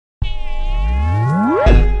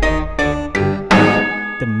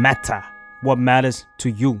matter what matters to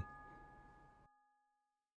you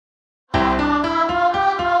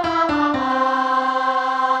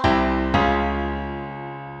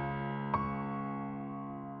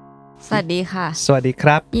สวัสดีค่ะสวัสดีค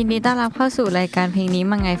รับยินดีต้อนรับเข้าสู่รายการเพลงนี้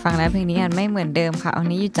มาไงฟังแล้วเพลงนี้ไม่เหมือนเดิมค่ะวัน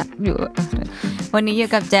นี้อยู่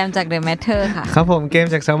กับแจมจาก The Matter ค่ะครับผมเกม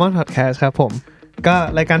จาก Salmon Podcast ครับผมก็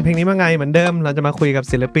รายการเพลงนี้มาไงเหมือนเดิมเราจะมาคุยกับ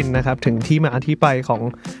ศิลปินนะครับถึงที่มาที่ไปของ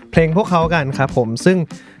เพลงพวกเขากันครับผมซึ่ง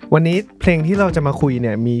วันนี้เพลงที่เราจะมาคุยเ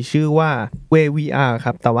นี่ยมีชื่อว่า Where We Are ค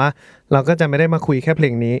รับแต่ว่าเราก็จะไม่ได้มาคุยแค่เพล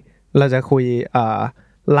งนี้เราจะคุย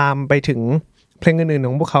ลามไปถึงเพลงอื่นๆข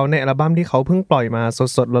องพวกเขาในอัลบั้มที่เขาเพิ่งปล่อยมา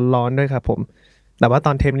สดๆร้อนๆด้วยครับผมแต่ว่าต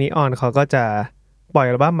อนเทปนี้ออนเขาก็จะปล่อย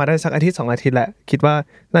อัลบั้มมาได้สักอาทิตย์2อาทิตย์แหละคิดว่า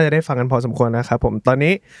น่าจะได้ฟังกันพอสมควรนะครับผมตอน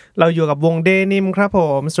นี้เราอยู่กับวง daynim ครับผ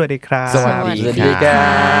มสวัสดีครับสวัสดีครั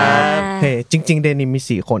บเฮ้จริงๆ daynim มี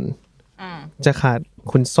4คนจะขาด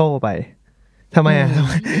คุณโซ่ไปทำไมอ่ะ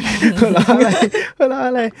หัวเราะอ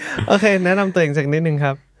ะไรโอเคแนะนำตัวเองสักนิดนึงค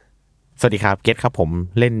รับสวัสดีครับเกตครับผม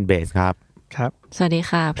เล่นเบสครับครับสวัสดี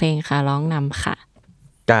ค่ะเพลงค่ะร้องนำค่ะ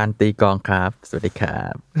การตีกลองครับสวัสดีครั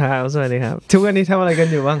บครับสวัสดีครับทุกวันนี้ทำอะไรกัน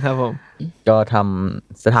อยู่บ้างครับผมก็ท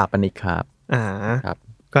ำสถาปนิกครับครับ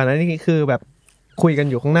ก่อนหน้านี้คือแบบคุยกัน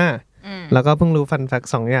อยู่ข้างหน้าแล้วก็เพิ่งรู้ฟันแฟก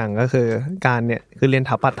ต์2อย่างก็คือการเนี่ยคือเรียน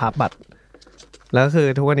ถาปัตย์แล้วก็คือ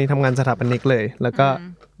ทุกวันนี้ทำงานสถาปนิกเลยแล้วก็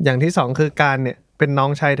อย่างที่2คือการเนี่ยเป็นน้อง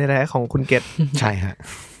ชายแท้ๆของคุณเกตใช่ฮะ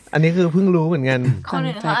อันนี้คือเพิ่งรู้เหมือนกันคน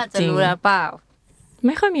อื่นเขาอาจจะรู้แล้วเปล่าไ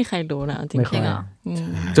ม่ค่อยมีใครรู้นะจริงๆเหรอ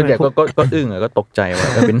ส่วนใหญ่ก็อึ้งก็ตกใจว่า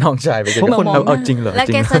เป็นน้องชายไปกันเอาจริงเหรอแล้ว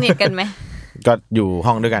แกสนิทกันไหมก็อยู่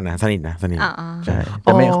ห้องด้วยกันนะสนิทใช่แ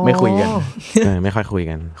ต่ไม่คุยกันไม่ค่อยคุย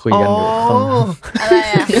กันอยู่ห้องอะไร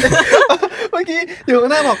อ่ะเมื่อกี้อยู่ข้า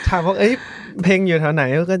งหน้าบอกถามว่าเอ้ยเพลงอยู่แถวไหน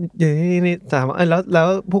ก็อยู่นี่ถามว่าแล้ว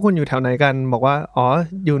พวกคุณอยู่แถวไหนกันบอกว่าอ๋อ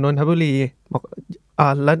อยู่นนทบุรีบอก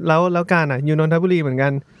แล้วการอ่ะอยู่นนทบุรีเหมือนกั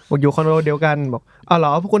นบอกอยู่คอนโดเดียวกันบอกอ๋อเหร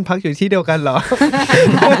อพวกคุณพักอยู่ที่เดียวกันเหรอ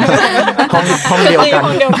ห้องเดีย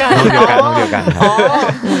วกันอ๋อ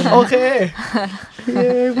โอเค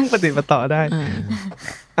เพิ่งปฏิบัติต่อได้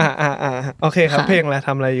โอเคครับเพลงอะไรท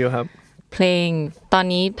ำอะไรอยู่ครับเพลงตอน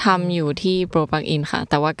นี้ทำอยู่ที่โปรปักอินค่ะ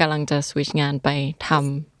แต่ว่ากำลังจะสวิตช์งานไปท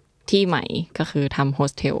ำที่ใหม่ก็คือทำโฮ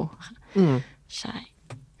สเทลค่ะใช่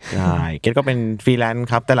เกตก็เป็นฟรีแลนซ์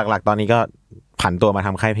ครับแต่หลักๆตอนนี้ก็ผันตัวมาท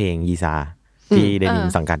ำค่ายเพลงยีซาที่เดนิม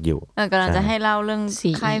สังกัดอยู่กำลังจะให้เล่าเรื่อง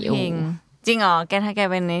ค่ายเพลงจริงเหรอแกถ้าแก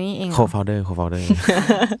เป็นในนี่เองโคฟาวเดอร์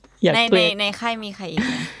ในค่ายมีใครอีก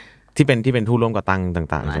ที่เป็นผู้ร่วมก่อตั้ง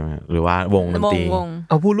ต่างๆใช่ไหมหรือว่าวงดนตรี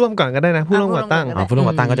เอาผู้ร่วมก่อนก็ได้นะผู้ร่วมก่อตั้งผู้ร่วม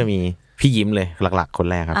ก่อตั้งก็จะมีพี่ยิ้มเลยหลักๆคน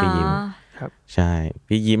แรกครับพี่ยิ้มครับใช่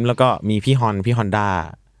พี่ยิ้มแล้วก็มีพี่ฮอนด้า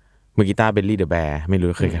มือกีตาร์เบลลี่เดอะแบร์ไม่รู้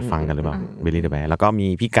เคยฟังกันหรือเปล่าเบลลี่เดอะแบร์แล้วก็มี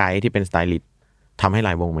พี่ไกด์ที่เป็นสไตลิสต์ทำให้หล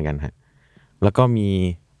ายวงเหมือนกันฮะแล้วก็มี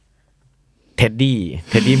เท็ดดี้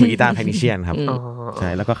มือกีตาร์แพคนิเชียนครับใช่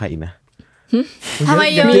แล้วก็ใครอีกนะทำไม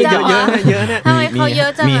เยอะจังวะเยอะเนี่ยทำไมเขาเยอะ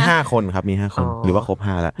จังมี5คนครับมี5คนหรือว่าครบ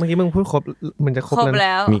5แล้วเมื่อกี้มึงพูดครบมันจะครบแ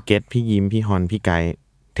ล้วมีเกตพี่ยิ้มพี่ฮอนพี่ไกด์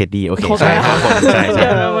เท็ดดี้โอเคใช่5คนใช่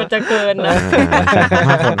มันจะเกินนะ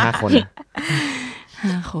5คน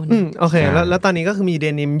โอเคแล้วตอนนี้ก็คือมีเด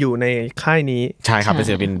นิมอยู่ในค่ายนี้ใช่ครับเป็น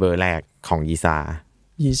ศิลปินเบอร์แรกของยีซา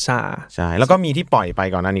ใช่แล้วก็มีที่ปล่อยไป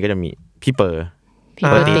ก่อนหน้านี้ก็จะมีพี่เปอร์ติ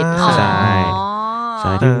ดใ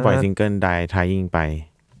ช่ที่ปล่อยซิงเกิลไดทายยิ่งไป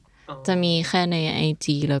จะมีแค่ใน IG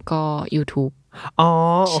แล้วก็ YouTube อ๋อ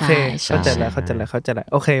โอเคเข้าใจแล้ว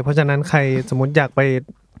โอเคเพราะฉะนั้นใครสมมุติอยากไป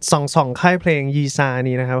ส่องค่ายเพลงยีซา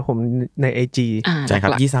นี่นะครับผมใน IG ใช่ครั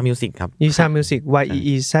บยีซามิวสิกครับยีซามิวสิก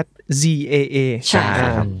YEEZZAA ใช่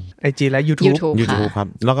ครับ IG และ YouTube ครับ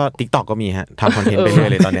แล้วก็ TikTok ก็มีฮะทำคอนเทนต์ไปเรื่อย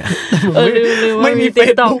เลยตอนเนี้ยไม่มี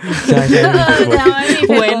Facebook ใช่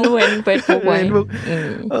เว้น Facebook ไว้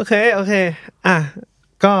โอเค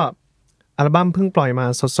ก็อัลบั้มเพิ่งปล่อยมา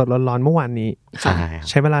สดๆร้อนๆเมื่อวานนี้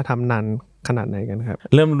ใช้เวลาทำนานขนาดไหนกันครับ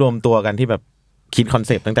เริ่มรวมตัวกันที่แบบคิดคอนเ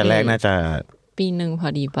ซปต์ตั้งแต่แรกน่าจะปีนึงพอ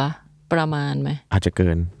ดีปะประมาณไหมอาจจะเ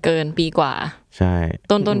กินปีกว่าใช่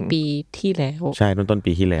ต้นปีที่แล้วใช่ต้น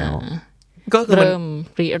ปีที่แล้วก็คือ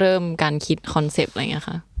เริ่มการคิดคอนเซปต์อะไรเงี้ย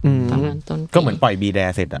ค่ะประมาณต้นก็เหมือนปล่อยบีแด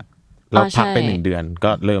เสร็จอะเราพักไป1เดือน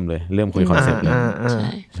ก็เริ่มคุยคอนเซปต์เลย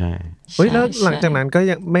ใช่เฮ้ยแล้วหลังจากนั้นก็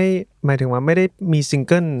ยังไม่หมายถึงว่าไม่ได้มีซิงเ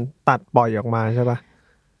กิลตัดปล่อยออกมาใช่ปะ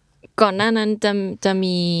ก่อนหน้านั้นจะ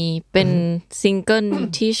มีเป็นซิงเกิล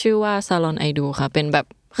ที่ชื่อว่า Salon I Do ค่ะเป็นแบบ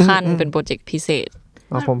ขั้นเป็นโปรเจกต์พิเศษ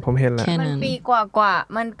ผมเห็นแล้วมันปีกว่า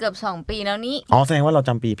มันเกือบ2ปีแล้วนี่แสดงว่าเราจ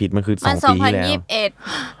ำปีผิดมันคือ2ปีที่แล้ว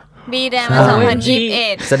บีแดงมา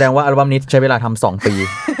2021แสดงว่าอัลบั้มนี้ใช้เวลาทำ2 ปี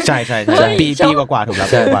ใช่ปีกว่าถูกแล้ว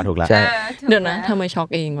ปีกว่าถูกแล้ว ใช่ เดี๋ยวนะทำไมช็อก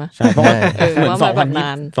เองวะ ใช่เพราะว่าเหมือน ว่ามันแบบนา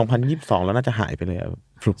น 2022แล้วน่าจะหายไปเลย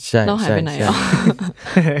ฟลุป ใช่ เราหายไปไหนอ่ะ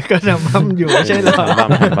ก็จะบัมอยู่ไม่ใช่เหรอ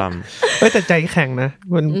บัม เฮ้ยแต่ใจแข็งนะ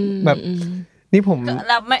มันแบบนี่ผม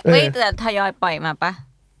เราไม่แต่ทยอยปล่อยมาปะ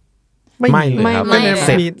ไม่เลยครับ ไม่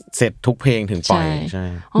เสร็จทุกเพลงถึงปล่อยใช่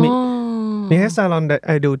มีแค่ซาลอนไ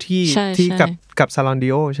อดูที่ ใช่ ที่ ใช่ กับซาลอนดิ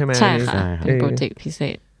โอใช่ไหม ใช่ค่ะ ใช่ เป็นโปรเจกต์พิเศ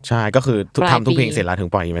ษ ใช่ก็คือ ปลาย ทำทุกเพลง ปี เสร็จแล้วถึง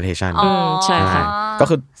ปล่อย invitation ใช่ค่ะ ก็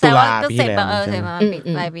คือตุลาปีที่ เสร็จ แล้ว เสร็จมา อื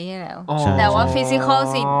ม ปลายปีที่แล้ว อ๋อ แต่ว่าฟิสิคอล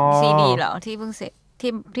ซีดีเหรอที่เพิ่งเสร็จ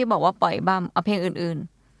ที่บอกว่าปล่อยบัมเอาเพลงอื่น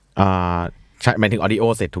ใช่หมายถึงออดิโอ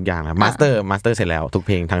เสร็จทุกอย่างแล้วมาสเตอร์เสร็จแล้วทุกเ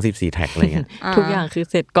พลงทั้ง14แท็กอะไรเงี้ย ทุกอย่างคือ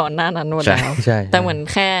เสร็จก่อนหน้านั้นหมดแล้ว ใช่ แต่เหมือน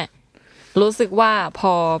แค่รู้สึกว่า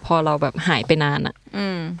พอเราแบบหายไปนานอ่ะ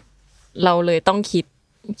เราเลยต้อง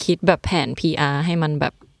คิดแบบแผน PR ให้มันแบ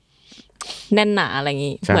บแน่นหนาอะไรอย่าง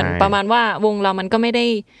งี้ ใช่ เหมือนประมาณว่าวงเรามันก็ไม่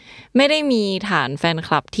ได้มีฐานแฟนค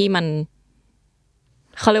ลับที่มัน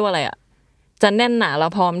เขาเรียกว่าอะไรอ่ะจะแน่นหนาแล้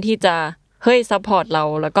วพร้อมที่จะเฮ้ยซัพพอร์ตเรา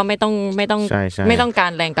แล้วก็ไม่ต้องกา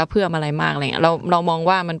รแรงกระเพื่อมอะไรมากอะไรเงี้ยเรามอง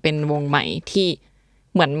ว่ามันเป็นวงใหม่ที่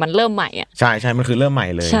เหมือนมันเริ่มใหม่อ่ะ ใช่มันคือเริ่มใหม่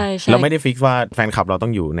เลย ใช่ใช่ เราไม่ได้ฟิกว่าแฟนคลับเราต้อ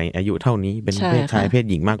งอยู่ในอายุเท่านี้เป็น ใช่ เพศชาย ค่ะ เพศ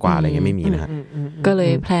หญิงมากกว่าอะไรเงี้ยไม่มีนะฮะ ก็เล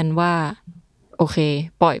ยแพลนว่าโอเค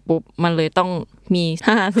ปล่อยปุ๊บมันเลยต้องมี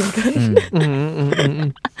5ซิงเกิล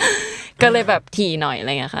ก็เลยแบบถี่หน่อยอะไร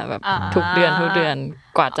เงี้ยค่ะแบบทุกเดือน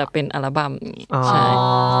กว่าจะเป็นอัลบั้มอย่างงี้ใช่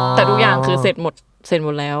แต่ทุกอย่างคือเสร็จหม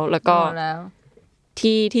ดแล้วแล้วก็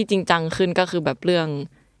ที่จริงจังขึ้นก็คือแบบเรื่อง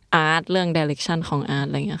อาร์ตเรื่องดิเรกชันของอาร์ต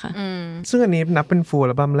อะไรเงี้ยค่ะ ซึ่งอันนี้นับเป็นฟูลอั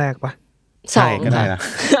ลบั้มแรกปะ ใช่ก็ได้นะ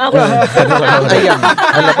ไอ้อย่าง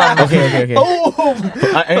อัลบั้ม โอเค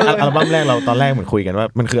อัลบั้มแรกเราตอนแรกเหมือนคุยกันว่า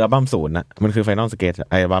มันคืออัลบั้ม0นะมันคือ Final Sketch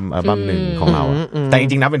อัลบั้ม1ของเราอะแต่จ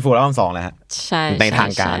ริงๆนับเป็นฟูลอัลบั้ม2แล้วฮะ ใช่ ในทาง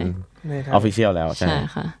การ official แล้วใช่ ใช่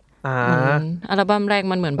ค่ะ อ่า อัลบั้มแรก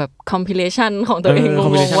มันเหมือนแบบ compilation ของตัวเองง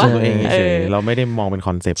combination งๆว่า ของตัวเองเฉยๆเราไม่ได้มองเป็นค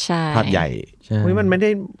อนเซปต์ ใช่ ภาพใหญ่ มันไม่ได้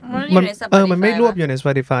มันอยู่ใน Spotify มันไม่รวบอยู่ใน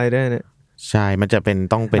Spotify ได้เนี่ย ใช่มันจะ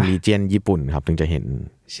ต้องเป็นรีเจียนญี่ปุ่นครับถึงจะเห็น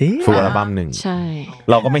ชี้ ฟูลอัลบั้มหนึ่ง ใช่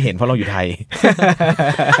เราก็ไม่เห็นเพราะเราอยู่ไทย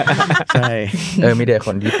ใช่ มีเด็กค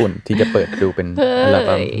นญี่ปุ่นที่จะเปิดดูเป็นอัล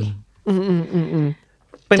บั้ม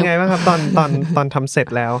เป็นไงบ้างครับตอนทำเสร็จ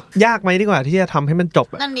แล้ว ยากไหมดีกว่าที่จะทำให้มันจบ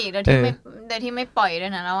อะ นั่นดิโดยที่ไม่ปล่อยด้ว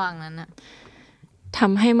ยนะระหว่างนั้นน่ะ ท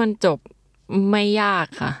ำให้มันจบไม่ยาก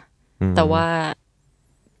ค่ะ แต่ว่า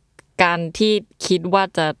การที่คิดว่า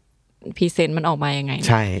จะพรีเซนต์มันออกมายังไง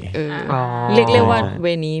ใช่ เรียกว่าเว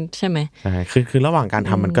นี้ใช่ไหม ใช่คือระหว่างการ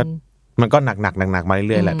ทำมันก็หนักมาเ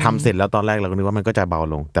รื่อยๆแหละทำเสร็จแล้วตอนแรกเราก็นึกว่ามันก็จะเบา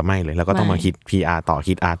ลงแต่ไม่เลยเราก็ต้องมาคิด PR ต่อ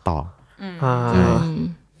คิด art ต่อ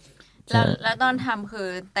แล้วตอนทำคือ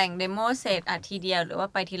แต่งเดโมเสร็จอัดทีเดียวหรือว่า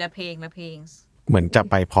ไปทีละเพลงละเพลง เหมือนจะ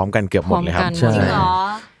ไปพร้อมกันเกือบหมดเลยครับ พร้อมกัน จริงเหรอ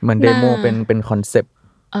มันเดโมเป็นคอนเซปต์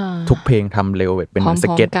ทุกเพลงทำเร็วเป็น พร้อมๆ ส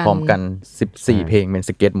เก็ต กัน พร้อมกัน14เพลงเป็นส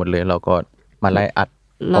เก็ตหมดเลยเราก็มาไล่อัด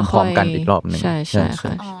พร้อมๆกันอีกรอบหนึง ใช่ค่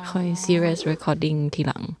ะค่อย serious recording ที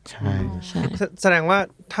หลัง ใช่ ใช่ แสดงว่า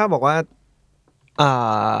ถ้าบอกว่า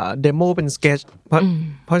เดโมเป็นสเกจ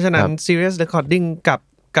เพราะฉะนั้น serious recording กับ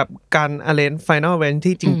การ arrange final arrange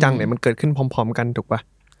ที่จริงจังเนี่ยมันเกิดขึ้นพร้อมๆกันถูกปะ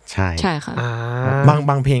ใช่ ใช่ค่ะ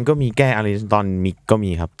บางเพลงก็มีแก้อะไรตอนมิกก็มี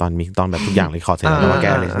ครับตอนมิกตอนแบบทุกอย่างเลยคอร์ดเสร็จแล้วแต่ว่าแ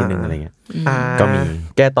ก้อะไรนิดนึงอะไรเงี้ยก็มี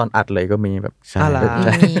แก้ตอนอัดเลยก็มีแบบ ใช่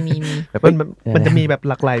มี มันจะมีแบบ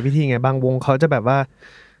หลากหลายวิธีไงบางวงเขาจะแบบว่า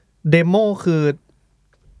เดโม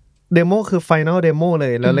คือไฟนอลเดโมเล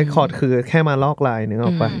ยแล้วเรคคอร์ดคือแค่มาลอกลายนึกอ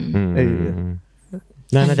อกปะ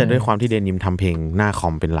น่าจะด้วยความที่เดนิมทำเพลงหน้าคอ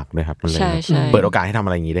มเป็นหลักด้วยครับมันเลย ใช่ใช่ เปิดโอกาสให้ทำอะ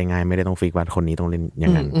ไรอย่างนี้ได้ง่ายไม่ได้ต้องฟิกว่าคนนี้ต้องเล่นอย่า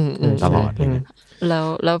งนั้นตลอดอะไรเงี้ย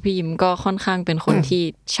แล้วพี่ยิมก็ค่อนข้างเป็นคนที่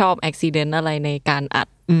ชอบ accident อะไรในการอัด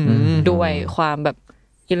ด้วยความแบบ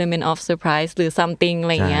element of surprise หรือ something อะ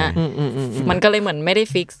ไรเงี้ยมันก็เลยเหมือนไม่ได้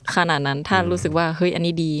ฟิกขนาดนั้นถ้ารู้สึกว่าเฮ้ยอัน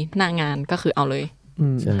นี้ดีหน้างานก็คือเอาเลย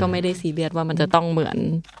ก็ไม่ได้ซีเรียสว่ามันจะต้องเหมือน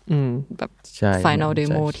แบบ final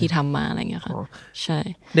demo ที่ทำมาอะไรเงี้ยค่ะใช่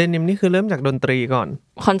เดนิมนี่คือเริ่มจากดนตรีก่อน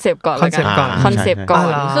คอนเซปต์ก่อน คอนเซปต์ก่อน คอนเซปต์ก่อ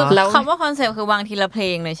น คือ แล้ว คำว่าคอนเซปต์คือวางทีละเพล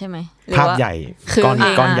งเลยใช่ไหมหรือ ภาพ ว่า ใหญ่ คือ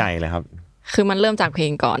ก้อนใหญ่เลยครับ คือมันเริ่มจากเพล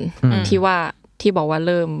งก่อนที่บอกว่าเ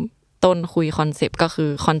ริ่มต้นคุยคอนเซปต์ก็คือ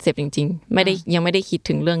คอนเซปต์จริงๆยังไม่ได้คิด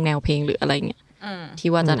ถึงเรื่องแนวเพลงหรืออะไรเงี้ยที่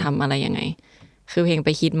ว่าจะทำอะไรยังไงคือเพลงไป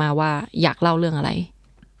คิดมาว่าอยากเล่าเรื่องอะไร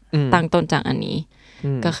ตั้งต้นจากอันนี้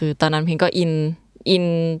ก็คือตอนนั้นเพลงก็อิน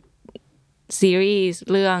ซีรีส์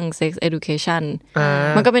เรื่อง sex education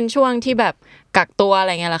มันก็เป็นช่วงที่แบบกักตัวอะไร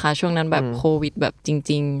เงี้ยแหละค่ะช่วงนั้นแบบโควิดแบบจ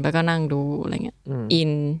ริงๆแล้วก็นั่งดูอะไรเงี้ย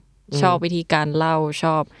ชอบวิธีการเล่าช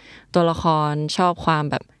อบตัวละครชอบความ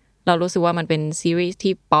แบบ เรารู้สึกว่ามันเป็นซีรีส์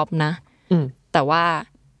ที่ป๊อปนะแต่ว่า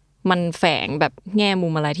มันแฝงแบบแง่มุ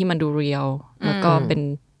มอะไรที่มันดูเรียลแล้วก็เป็น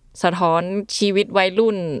สะท้อนชีวิตวัย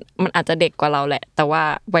รุ่นมันอาจจะเด็กกว่าเราแหละแต่ว่า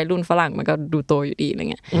วัยรุ่นฝรั่งมันก็ดูโตอยู่ดีอะไร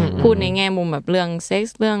เงี้ยพูดในแง่มุมแบบเรื่องเซ็ก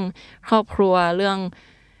ส์เรื่องครอบครัวเรื่อง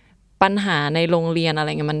ปัญหาในโรงเรียนอะไร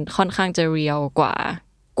เงี้ยมันค่อนข้างจะเรียลก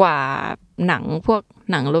ว่าหนังพวก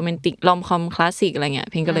หนังโรแมนติกรอมคอมคลาสสิกอะไรเงี้ย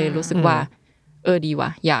เพลงก็เลยรู้สึกว่าดีว่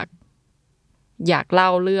ะอยากเล่า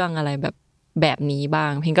เรื่องอะไรแบบนี้บ้า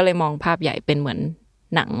งเพลงก็เลยมองภาพใหญ่เป็นเหมือน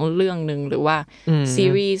หนังเรื่องนึงหรือว่าซี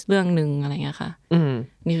รีส์เรื่องนึงอะไรเงี้ยค่ะ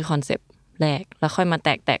นี่คือคอนเซปต์แรกแล้วค่อยมาแ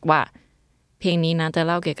ตกว่าเพลงนี้นะจะ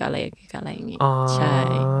เล่าเกี่ยวกับอะไรอย่างงี้ใช่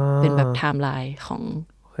เป็นแบบไทม์ไลน์ของ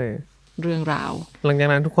เรื่องราวหลังจาก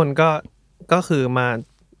นั้นทุกคนก็คือมา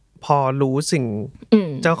พอรู้สิ่ง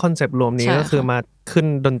เจ้าคอนเซปต์รวมนี้ก็คือมาขึ้น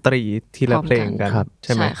ดนตรีทีละเพลงกันใ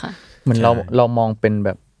ช่ไหมเหมือนเรามองเป็นแบ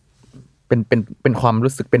บเป็นความ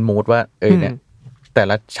รู้สึกเป็นมูดว่าเนี่ยแต่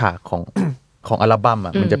ละฉากของอัลบั้มอ่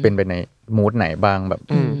ะมันจะเป็นไปในมูดไหนบ้างแบบ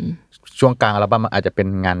ช่วงกลางอัลบั้มอาจจะเป็น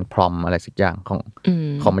งานพรอมอะไรสักอย่าง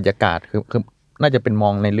ของบรรยากาศคือน่าจะเป็นม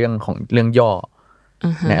องในเรื่องของเรื่องย่อ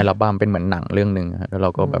ในอัลบั้มเป็นเหมือนหนังเรื่องนึงแล้วเรา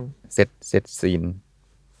ก็แบบเซตซีน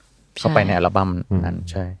เข้าไปในอัลบั้มนั้น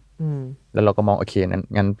ใช่แล้วเราก็มองโอเคนั้น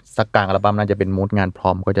งั้นสักกลางอัลบั้มน่าจะเป็นมูดงานพร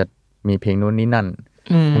อมก็จะมีเพลงนู้นนี่นั่น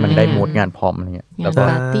ให้มันได้มูดงานพรอมอะไรเงี้ยแล้วก็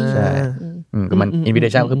ใช่ก็มันอินวิเท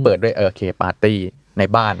ชั่นคือเปิดด้วยโอเคปาร์ตี้ใน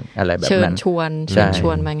บ้านอะไรแบบนั้นเชิญช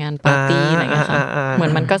วนมางานปาร์ตี้อะไรเงี้ยค่ะเหมือ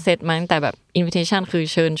นมันก็เซตมาตั้งแต่แบบอินวิเทชั่นคือ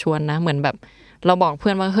เชิญชวนนะเหมือนแบบเราบอกเพื่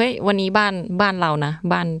อนว่าเฮ้ยวันนี้บ้านเรานะ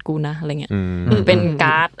บ้านกูนะอะไรเงี้ยเป็นก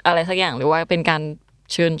าร์ดอะไรสักอย่างหรือว่าเป็นการ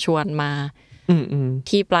เชิญชวนมา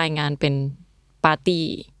ที่ปลายงานเป็นปาร์ตี้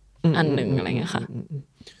อันหนึ่งอะไรเงี้ยค่ะ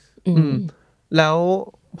แล้ว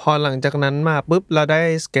พอหลังจากนั้นมาปุ๊บเราได้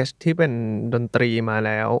สเกจที่เป็นดนตรีมาแ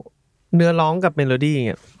ล้วเนื้อร้องกับเมโลดี้เ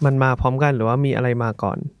นี่ยมันมาพร้อมกันหรือว่ามีอะไรมาก่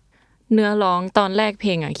อนเนื้อร้องตอนแรกเพ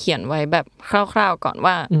ลงอ่ะเขียนไว้แบบคร่าวๆก่อน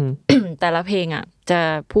ว่า แต่ละเพลงอ่ะจะ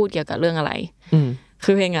พูดเกี่ยวกับเรื่องอะไร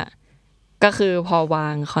คือเพลงอ่ะก็คือพอวา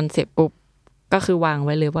งคอนเซปต์ปุ๊บก็คือวางไ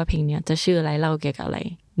ว้เลยว่าเพลงเนี้ยจะชื่ออะไรเล่าเกี่ยวกับอะไร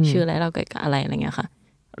ชื่ออะไรเล่าเกี่ยวกับอะไรอะไรเงี้ยค่ะ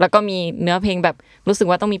แล้วก็มีเนื้อเพลงแบบรู้สึก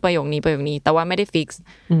ว่าต้องมีประโยคนี้แต่ว่าไม่ได้ฟิกซ์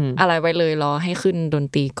อะไรไว้เลยรอให้ขึ้นดน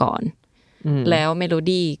ตรีก่อนแล้วเมโล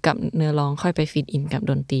ดี้กับเนื้อร้องค่อยไปฟีดอินกับ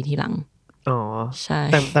ดนตรีทีหลังอ๋อใช่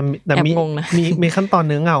แต่มีขั้นตอน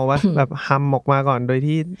เนื้อเงาวะแบบฮัมออกมาก่อนโดย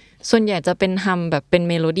ที่ส่วนใหญ่จะเป็นฮัมแบบเป็น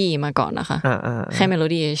เมโลดี้มาก่อนนะคะแค่เมโล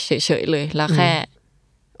ดี้เฉยๆเลยแล้วแค่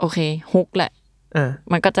โอเคฮุกแหละ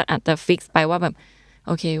มันก็จะอาจจะฟิกซ์ไปว่าแบบโ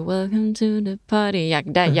อเค welcome to the party อยาก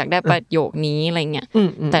ได้ประโยคนี้อะไรเงี้ย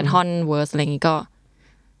แต่ท่อนเวิร์สอะไรงี้ก็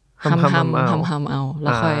ฮัมเอาแล้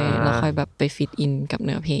วค่อยแบบไปฟิตอินกับเ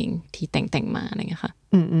นื้อเพลงที่แต่งมาอะไรเงี้ยค่ะ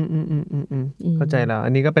เข้าใจแล้วอั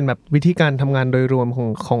นนี้ก็เป็นแบบวิธีการทำงานโดยรวม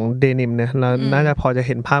ของเดนิมเนี่ยเราน่าจะพอจะเ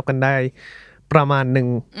ห็นภาพกันได้ประมาณหนึ่ง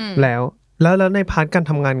แล้วในพาร์ทการ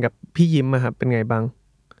ทำงานกับพี่ยิ้มอะครับเป็นไงบ้าง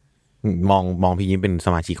มองพี่ยิ้มเป็นส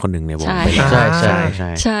มาชิกคนหนึ่งในวง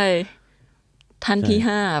ใช่ท่านที่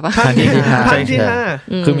5ป่ะท่านที่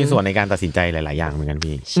5คือมีส่วนในการตัดสินใจหลายๆอย่างเหมือนกัน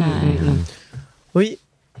พี่ใช่เฮ้ย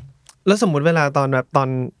แล้วสมมุติเวลาตอน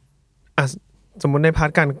สมมุติในพาร์ท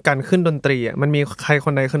การขึ้นดนตรีอ่ะมันมีใครค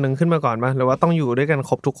นใดคนหนึ่งขึ้นมาก่อนป่ะหรือว่าต้องอยู่ด้วยกันค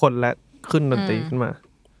รบทุกคนและขึ้นดนตรีขึ้นมา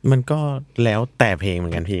มันก็แล้วแต่เพลงเหมื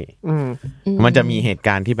อนกันพี่มันจะมีเหตุก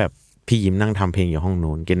ารณ์ที่แบบพี่ยิ้มนั่งทำเพลงอยู่ห้อง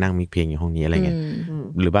นู้นเกนั่งมิกเพลงอยู่ห้องนี้อะไรเงี้ย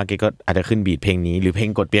หรือว่าเกก็อาจจะขึ้นบีทเพลงนี้หรือเพลง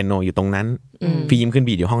กดเปียโนอยู่ตรงนั้นพี่ยิ้มขึ้น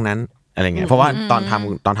บีทอยู่ห้องนั้นอะไรเงี้ยเพราะว่าตอน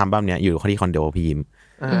ทำบ้านเนี้ยอยู่ที่คอนโดพี่ยิ้ม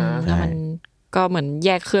แล้วมันก็เหมือนแย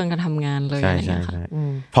กเครื่องกันทำงานเลยอะไรเงี้ยค่ะ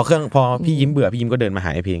พอพี่ยิ้มเบื่อพี่ยิ้มก็เดินมาห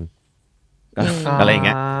าไอ้เพลงอะไรอย่างเ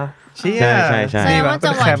งี้ยใช่แสดงว่า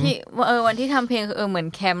จังหวะที่วันที่ทำเพลงคือเหมือน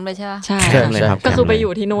แคมป์เลยใช่ป่ะใช่ก็คือไปอ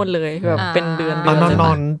ยู่ที่นู่นเลยแบบเป็นเดือนน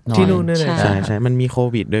อนที่นู่นเลยใช่มันมีโค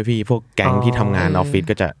วิดด้วยพี่พวกแก๊งที่ทำงานออฟฟิศ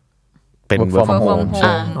ก็จะเป็น work from home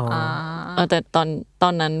แต่ตอ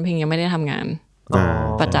นนั้นเพลงยังไม่ได้ทำงาน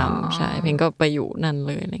ประจำใช่เพลงก็ไปอยู่นั่นเ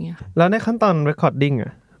ลยอะไรเงี้ยแล้วในขั้นตอน recording อ่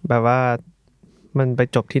ะแบบว่ามันไป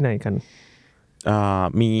จบที่ไหนกัน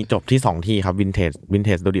มีจบที่2ที่ครับวินเทจ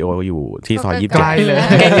สตูดิโออยู่ที่ซอย27ใกล้เลย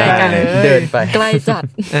เดินไปใกล้จัด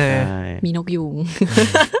มีนกยูง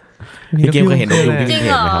พี่เกมเคยเห็นนกยูงที่วินเท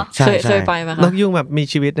จไหมครับเคยไปไหมคะนกยูงแบบมี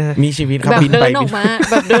ชีวิตนะมีชีวิตครับบินไป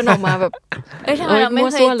เดินออกมาแบบทำไมเราไม่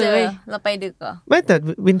เคยเจอเราไปดึกเหรอไม่แต่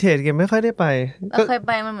วินเทจเกมไม่ค่อยได้ไปเราเคยไ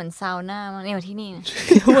ปมันเหมือนซาวน่ามันนี่มาที่นี่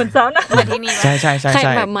เหมือนซาวน่ามาที่นี่ใช่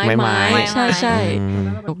แบบไม้ใช่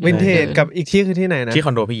วินเทจกับอีกที่คือที่ไหนนะที่ค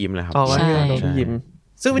อนโดพี่ยิ้มเลยครับอ๋อที่คอนโดพี่ยิ้ม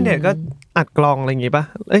ซึ่งวินเทจก็อัดกลองอะไรอย่างงี้ป่ะ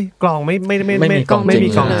กลองไม่มีกลอง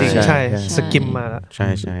จริงใช่สกิมมาแล้วใ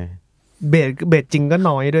ช่ เบสจริงก็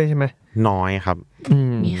น้อยด้วยใช่ไหมน้อยครับ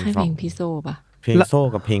มีแค่เพลงพี่โซป่ะเพลงโซ่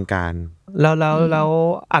กับเพลงการแล้ว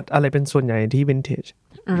อัดอะไรเป็นส่วนใหญ่ที่วินเทจ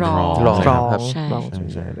ร้องร้อง ใช่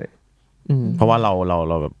ใช่เลยเพราะว่าเร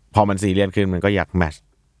าแบบพอมันซีเรียสขึ้นมันก็อยากแมทช์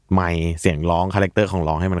ไมค์เสียงร้องคาแรคเตอร์ของ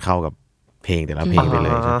ร้องให้มันเข้ากับเพลงแต่ละเพลงไปเล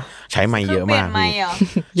ยใช้ไมค์เยอะมาก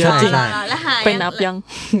เยอะจริงไปนับยัง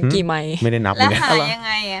กี่ไมค์ไม่ได้นับแล้วหายังไ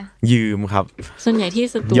งอ่ะยืมครับส่วนใหญ่ที่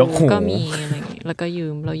สตูก็มีอะไรอย่างเงี้ยแล้วก็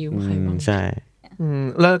เรายืมใครบ้างใช่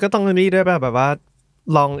แล้วก็ต้องนี่ด้วยแบบว่า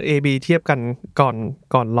ลอง A/B เทียบกัน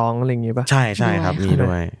ก่อนร้องอะไรอย่างงี้ป่ะใช่ครับมี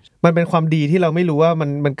ด้วยมันเป็นความดีที่เราไม่รู้ว่า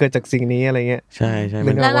มันเกิดจากสิ่งนี้อะไรเงี้ยใช่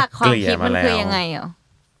แล้วหลักความคิดมันคือยังไงอ่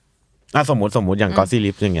ะสมมติอย่าง Gossip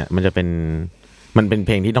Lips อย่างเงี้ยมันเป็นเ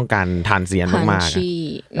พลงที่ต้องการทานเสียนมาก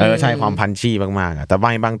ๆใช่ความพันชี่มากๆแต่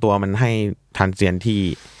บางตัวมันให้ทานเสียนที่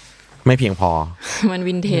ไม่เพียงพอมัน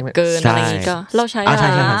วินเทจเกินอะไรอย่างงี้ก็เราใช้ใช่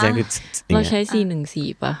คือเราใช้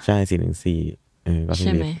414ป่ะใช่414ใ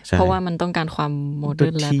ช่ไหมเพราะว่ามันต้องการความโมเดิ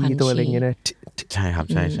ร์นและพันชี่ตัวอะไรอย่างเงี้ยนะใช่ครับ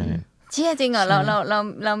ใช่เชี่ยจริงเหรอเรา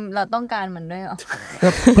ต้องการมันด้วยเหรอ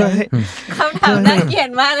เพื่อให้คำถามน่าเกลียด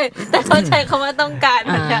มากเลยแต่เขาใช้คำว่าต้องการ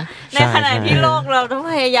มันในขณะที่โลกเราต้อง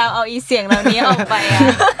พยายามเอาอีเสียงเหล่านี้ออกไปอ่ะ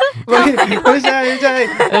ไม่ใช่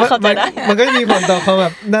มันก็มีผลต่อเขาแบ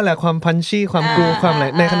บนั่นแหละความพันชี่ความกรูความอะไร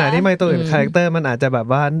ในขณะที่ไม่ตัวอื่นคาแรคเตอร์มันอาจจะแบบ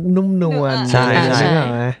ว่านุ่มนวลใช่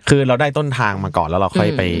คือเราได้ต้นทางมาก่อนแล้วเราค่อย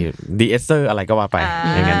ไปดีเอสเซอร์อะไรก็ว่าไป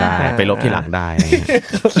อย่างนั้นได้ไปลบที่หลังได้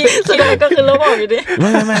คิดก็คือลบออกอยู่ดิไ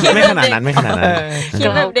ม่ขนาดนั้นคิด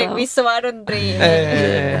แบบเด็กวิศวะดนตรี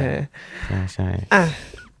ใช่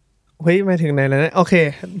เฮ้ยมาถึงไหนแล้วนะโอเค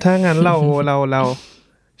ถ้างั้นเรา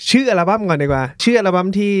ชื่ออัลบั้มก่อนดีกว่าชื่ออัลบั้ม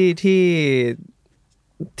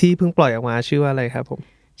ที่เพิ่งปล่อยออกมาชื่อว่าอะไรครับผม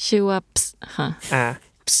ชื่อว่าค่ะ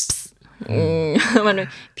มัน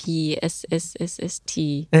PSSSST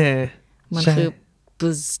มันคือ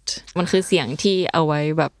boost มันคือเสียงที่เอาไว้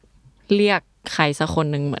แบบเรียกใครสักคน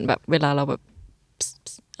หนึ่งเหมือนแบบเวลาเราแบบ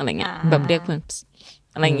อะไรเงี้ยแบบเรียกเพื่อน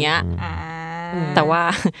อะไรเงี้ยแต่ว่า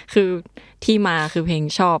คือที่มาคือเพลง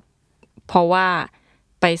ชอบเพราะว่า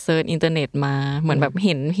ไปเซิร์ชอินเทอร์เน็ตมาเหมือนแบบเ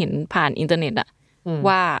ห็นผ่านอินเทอร์เน็ตอะ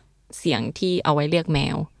ว่าเสียงที่เอาไว้เรียกแม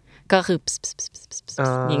วก็คือ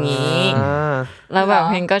อย่างนี้แล้วแบบ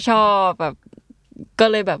เพลงก็ชอบแบบก็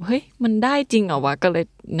เลยแบบเฮ้ยมันได้จริงเหรอวะก็เลย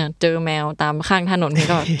เนี่ยเจอแมวตามข้างถนนเพลง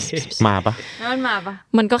ก็มาปะ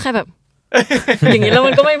มันก็แค่แบบอย่างนี้แล้ว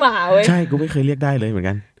มันก็ไม่มาเว้ยใช่กูไม่เคยเรียกได้เลยเหมือน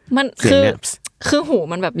กันมันคือหู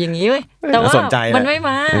มันแบบอย่างนี้เว้ยแต่ว่ามันไม่ม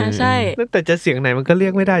าใช่แต่จะเสียงไหนมันก็เรี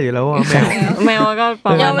ยกไม่ได้อยู่แล้วแมวก็ปร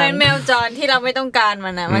ะมาณนั้นอย่าแมวจรที่เราไม่ต้องการมั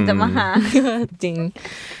นนะมันจะมาหาจริง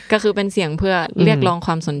ก็คือเป็นเสียงเพื่อเรียกร้องค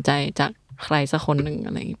วามสนใจจากใครสักคนหนึ่งอ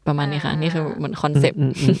ะไรประมาณนี้ค่ะนี่คือเหมือนคอนเซ็ปต์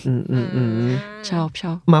ชอบ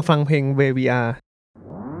มาฟังเพลง VVR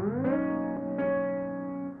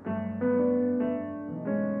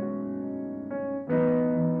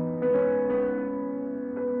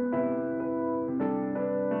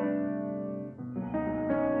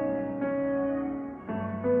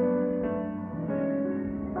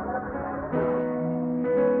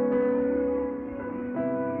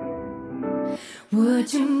Would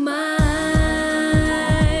you mind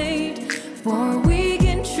for we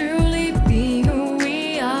can truly be who we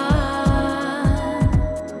are?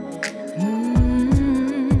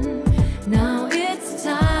 Now it's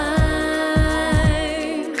time.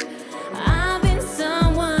 I've been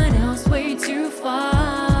someone else way too far.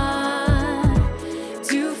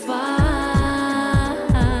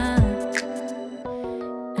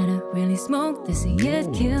 I don't really smoke this, it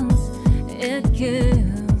kills.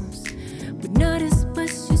 Not as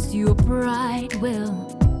much as your pride will.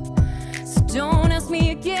 So don't ask me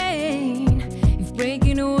again if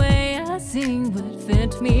breaking away I sing would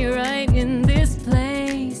fit me right in this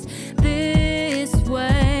place, this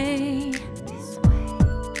way.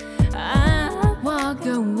 I walk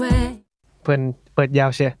away. เปิดยาว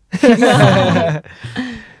เชีย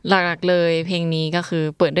หลักๆเลยเพลงนี้ก็คือ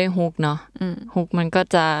เปิดด้วยฮุกเนาะฮุกมันก็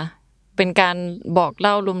จะเป็นการบอกเ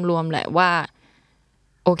ล่ารวมๆแหละว่า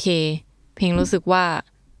โอเคเพลงรู้สึกว่า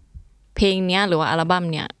เพลงเนี้ยหรือว่าอัลบั้ม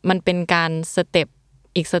เนี้ยมันเป็นการสเต็ป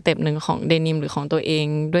อีกสเต็ปหนึ่งของเดนิมหรือของตัวเอง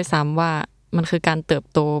ด้วยซ้ำว่ามันคือการเติบ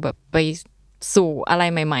โตแบบไปสู่อะไร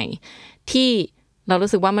ใหม่ๆที่เรา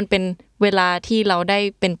รู้สึกว่ามันเป็นเวลาที่เราได้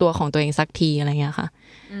เป็นตัวของตัวเองสักทีอะไรเงี้ยค่ะ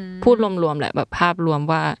พูดรวมๆแหละแบบภาพรวม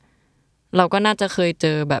ว่าเราก็น่าจะเคยเจ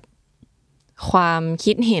อแบบความ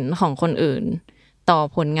คิดเห็นของคนอื่นต่อ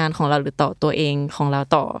ผลงานของเราหรือต่อตัวเองของเรา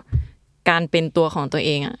ต่อการเป็นตัวของตัวเ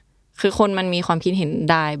องอ่ะคือคนมันมีความคิดเห็น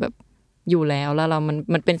ได้แบบอยู่แล้วเรา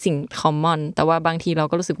มันเป็นสิ่งคอมมอนแต่ว่าบางทีเรา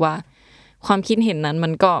ก็รู้สึกว่าความคิดเห็นนั้นมั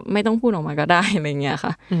นก็ไม่ต้องพูดออกมาก็ได้อะไรเงี้ยค่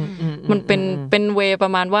ะมันเป็นเวปร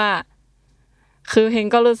ะมาณว่า คือเพลง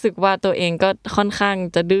ก็รู้สึกว่าตัวเองก็ค่อนข้าง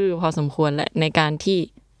จะดื้อพอสมควรแหละในการที่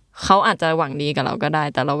เขาอาจจะหวังดีกับเราก็ได้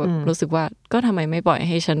แต่เราแบบรู้สึกว่าก็ทำไมไม่ปล่อยใ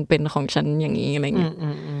ห้ฉันเป็นของฉันอย่างนี้อะไรเงี้ย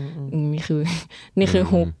นี่คือ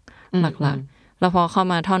ฮุกหลักๆแล้วพอเข้า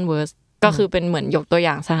มาท่อนเวิร์สก็คือเป็นเหมือนยกตัวอ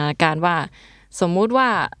ย่างสถานการณ์ว่าสมมุติว่า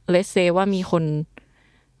เลทเซว่ามีคน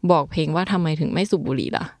บอกเพลงว่าทำไมถึงไม่สูบบุหรี่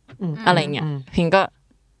ล่ะอะไรเงี้ยเพลงก็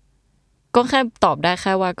แค่ตอบได้แ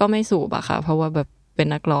ค่ว่าก็ไม่สูบอะค่ะเพราะว่าแบบเป็น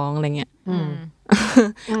นักร้องอะไรเงี้ย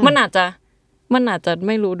มันอาจจะไ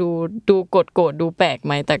ม่รู้ดูโกรธดูแปลกไ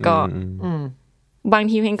หมแต่ก็บาง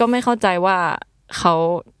ทีเพลงก็ไม่เข้าใจว่าเขา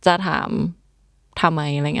จะถามทำไม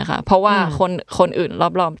อะไรเงี้ยค่ะเพราะว่าคนอื่น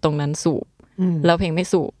รอบๆตรงนั้นสูบแล้วเพลงไม่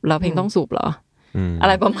สูบแล้วเพลงต้องสูบเหรออะ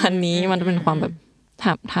ไรประมาณนี้มันเป็นความแบบ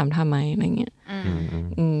ถามทำไมอะไรเงี้ย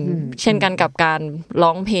เช่นกันกับการร้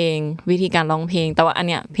องเพลงวิธีการร้องเพลงแต่ว่าอันเ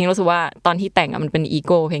นี้ยเพลงรู้สึกว่าตอนที่แต่งมันเป็นอีโ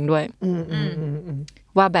ก้เพลงด้วย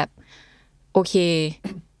ว่าแบบโอเค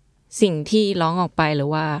สิ่งที่ร้องออกไปหรือ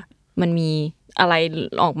ว่ามันมีอะไร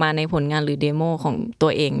ออกมาในผลงานหรือเดโมของตั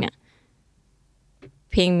วเองเนี่ย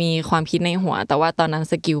เพลงมีความคิดในหัวแต่ว่าตอนนั้น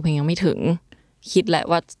สกิลเพลงยังไม่ถึงคิดแหละ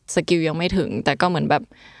ว่าสกิลยังไม่ถึงแต่ก็เหมือนแบบ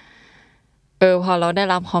พอเราได้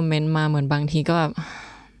รับคอมเมนต์มาเหมือนบางทีก็แบบ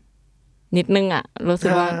นิดนึงอ่ะรู้สึ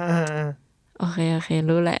กว่าโอเค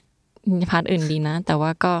รู้แหละพาร์ทอื่นดีนะแต่ว่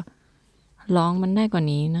าก็ร้องมันได้กว่า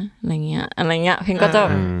นี้นะอะไรเงี้ยเพลงก็จะ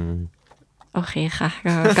โอเคค่ะ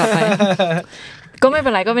ก็กลับไปก็ไม่เป็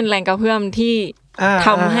นไรก็เป็นแรงกระเพื่อมที่ท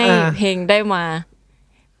ำให้เพลงได้มา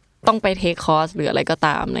ต้องไปเทคคอร์สหรืออะไรก็ต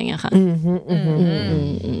ามอะไรเงี้ยค่ะ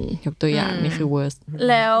ยกตัวอย่างนี่คือเวอร์ส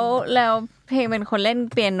แล้วเพลงเป็นคนเล่น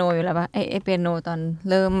เปียโนอยู่แล้วป่ะไอเปียโนตอน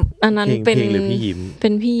เริ่มอันนั้นเป็นหรือพี่ยิ้มเป็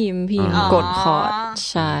นพี่ยิ้มกดคอร์ด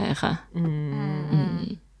ใช่ค่ะ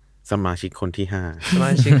สมาชิกคนที่5สม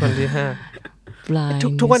าชิกคนที่5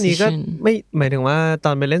ทุกวันนี้ก็ไม่หมายถึงว่าต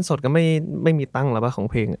อนไปเล่นสดก็ไม่มีตั้งแล้วป่ะของ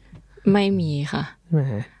เพลงไม่มีค่ะ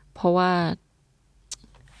เพราะว่า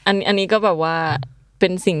อันนี้ก็แบบว่าเป็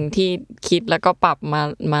นสิ่งที่คิดแล้วก็ปรับ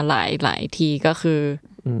มาหลายทีก็คือ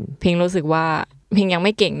เพลงรู้สึกว่าเพลงยังไ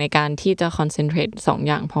ม่เก่งในการที่จะคอนเซนเทรต2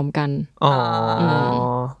อย่างพร้อมกัน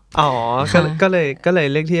ก็เลย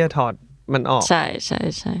เลือกที่จะถอดมันออกใช่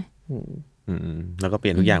แล้วก็เป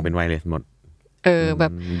ลี่ยนทุกอย่างเป็นไวเลสหมดแบ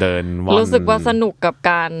บเดินรู้สึกว่าสนุกกับ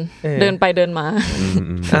การเดินไปเดินมา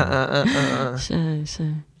ใช่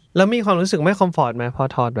แล้วมีความรู้สึกไม่คอมฟอร์ตไหมพอ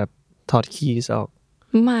ถอดคีย์ออก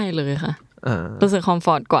ไม่เลยค่ะรู้สึกคอมฟ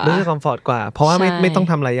อร์ตกว่าเพราะว่าไม่ต้อง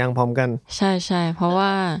ทำหลายอย่างพร้อมกันใช่เพราะว่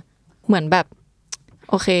าเหมือนแบบ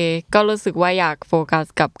โอเคก็รู้สึกว่าอยากโฟกัส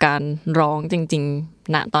กับการร้องจริง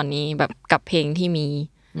ๆณตอนนี้แบบกับเพลงที่มี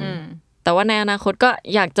แต่ว่าในอนาคตก็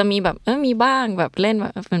อยากจะมีแบบมีบ้างแบบเล่นแบ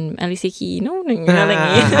บเป็นอลิซิคีนู่นอย่างเงี้ยอะไรอย่าง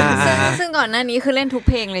งี้ซึ่งก่อนหน้านี้คือเล่นทุก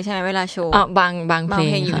เพลงเลยใช่ไหมเวลาโชว์บางเพล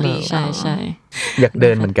งอยู่ดีใช่อยากเดิ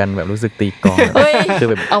นเหมือนกันแบบรู้สึกตีกลองคือ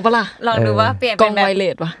แบบเอาปะล่ะลองดูว่าเปลี่ยนเป็นแบบกองไวเล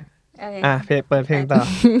สวะเปิดเพลงต่อ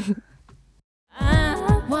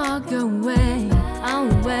Walk away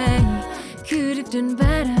could have done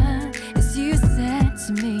better as you said to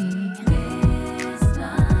me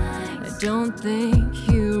I don't think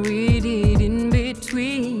you read it in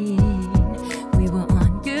between we were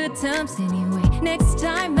on good terms anyway next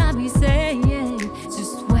time I'll be saying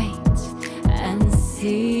just wait and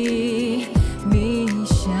see me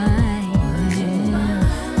shine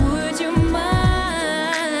would you mind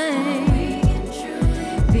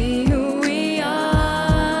be who we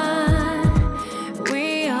are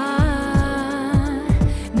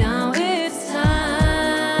now it's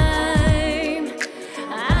time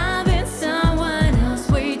I've been someone else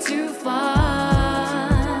way too far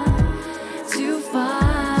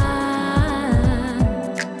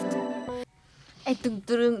ไอ้ตึ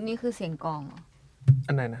งๆนี่คือเสียงกลองเหรอ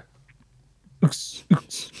อันไหนนะ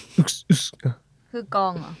คือกลอ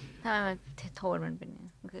งเหรอทำไมมันโทนมันเป็น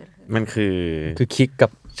มันคือคิกกับ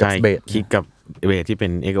เบสคิกกับเบสที่เป็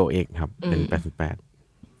น XOX ครับเป็น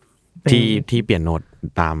88ที่เปลี่ยนโน้ต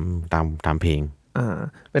ตามเพลง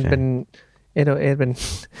เป็น808เป็น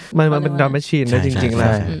มันเป็นดรัมแมชชีนนะจริงๆแล้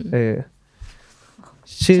ว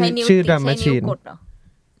ชื่อดรัมแมชชีน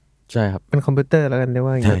ใช่ครับเป็นคอมพิวเตอร์แล้วกันเรียก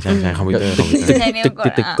ว่าอย่างเงี้ยใช่คอมพิวเตอร์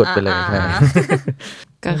ตึกกดไปเลยใช่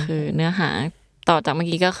ก็คือเนื้อหาต่อจากเมื่อ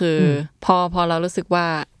กี้ก็คือพอเรารู้สึกว่า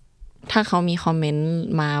ถ้าเขามีคอมเมนต์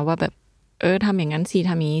มาว่าแบบทำอย่างนั้นสิ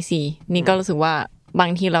ทำอย่างนี้สินี่ก็รู้สึกว่าบา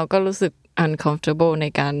งทีเราก็รู้สึก uncomfortable ใน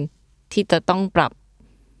การที่จะต้องปรับ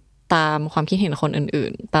ตามความคิดเห็นคนอื่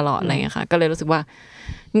นๆตลอดอะไรเงี้ยค่ะก็เลยรู้สึกว่า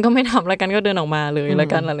มันก็ไม่ทำแล้วกันก็เดินออกมาเลยแล้ว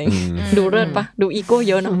กันอะไรดูเลิศปะดูอีโก้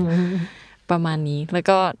เยอะเนาะประมาณนี้แล้ว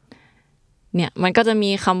ก็เนี่ยมันก็จะมี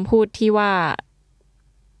คำพูดที่ว่า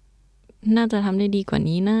น่าจะทำได้ดีกว่า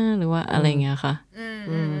นี้นะหรือว่าอะไรเงี้ยค่ะ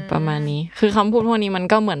ประมาณนี้คือคำพูดพวกนี้มัน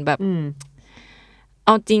ก็เหมือนแบบเอ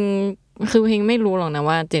าจริงคือเพลงไม่รู้หรอกนะ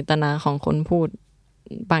ว่าเจตนาของคนพูด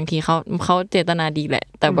บางทีเขาเจตนาดีแหละ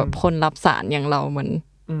แต่แบบคนรับสารอย่างเราเหมือน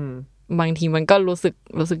บางทีมันก็รู้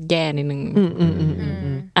สึกแย่นิดนึง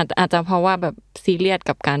อาจจะเพราะว่าแบบซีเรียส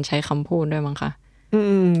กับการใช้คำพูดด้วยมั้งคะ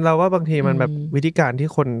เราว่าบางทีมันแบบวิธีการที่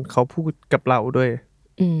คนเขาพูดกับเราด้วย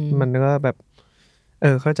มันก็แบบ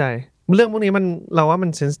เข้าใจเรื่องพวกนี้มันเราว่ามั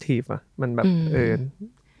นเซนซิทีฟอ่ะมันแบบ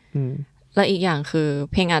แล้วอีกอย่างคือ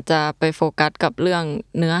เพลงอาจจะไปโฟกัสกับเรื่อง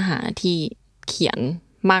เนื้อหาที่เขียน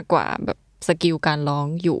มากกว่าแบบสกิลการร้อง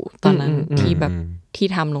อยู่ตอนนั้นที่แบบที่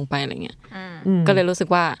ทำลงไปอะไรเงี้ยก็เลยรู้สึก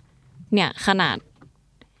ว่าเนี่ยขนาด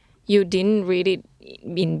you didn't read it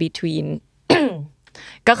in between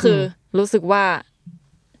ก็คือรู้สึกว่า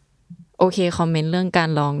โอเคคอมเมนต์เรื่องการ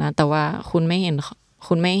ร้องนะแต่ว่าคุณไม่เ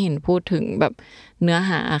ห็นพูดถึงแบบเนื้อ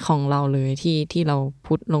หาของเราเลยที่เรา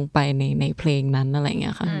พูดลงไปในเพลงนั้นอะไรเ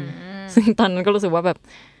งี้ยค่ะซึ่งตอนนั้นก็รู้สึกว่าแบบ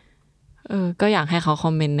ก็อยากให้เขาค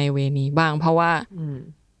อมเมนต์ในเวนี้บ้างเพราะว่า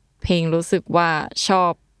เพลงรู้สึกว่าชอ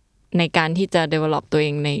บในการที่จะ develop ตัวเอ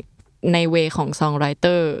งในเวของ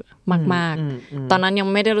songwriter มากๆตอนนั้นยัง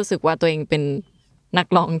ไม่ได้รู้สึกว่าตัวเองเป็นนัก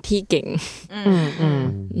ร้องที่เก่ง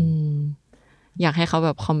อยากให้เขาแบ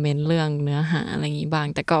บคอมเมนต์เรื่องเนื้อหาอะไรอย่างงี้บ้าง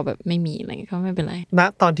แต่ก็แบบไม่มีอะไรก็ไม่เป็นไรณ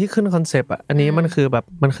ตอนที่ขึ้นคอนเซปต์อ่ะอันนี้มัน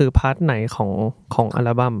คือพาร์ทไหนของอัล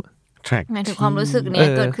บั้มแทร็กหมายถึงความรู้สึกนี้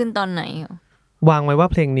เกิดขึ้นตอนไหนวางไว้ว่า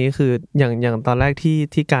เพลงนี้คืออย่างตอนแรก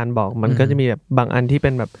ที่การบอกมันก็จะมีแบบบางอันที่เป็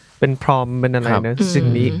นแบบเป็นพรอมเป็นอะไรนะสิ่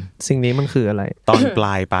งนี้มันคืออะไรตอนปล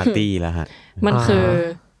ายปาร์ตี้แล้วฮะมัน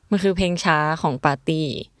คือเพลงช้าของปาร์ตี้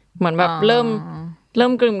เหมือนแบบเริ่ม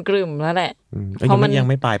กลุ่มแล้วแหละเพราะมันยัง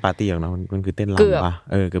ไม่ปลายปาร์ตี้หรอกนะมันคือเต้นรำป่ะ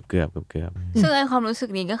เกือบซึ่งไอความรู้สึก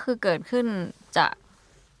นี้ก็คือเกิดขึ้นจาก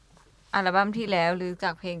อัลบั้มที่แล้วหรือจา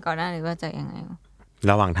กเพลงก่อนหน้าหรือว่าจากยังไง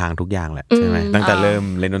ระหว่างทางทุกอย่างแหละใช่ไหมตั้งแต่เริ่ม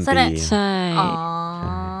เล่นดนตรีใช่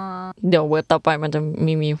เดี๋ยวเวิร์ดต่อไปมันจะ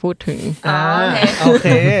มีพูดถึงโอเค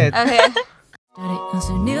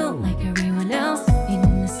So new like everyone else in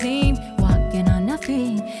the scene walking on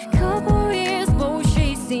nothing couple years both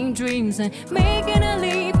chasing dreams and making a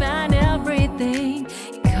leap and everything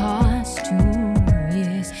it cost 2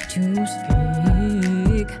 years to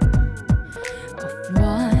speak of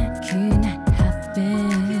what could have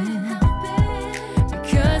been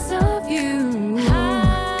because of you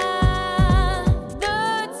half the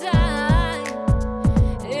time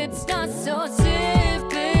it's not so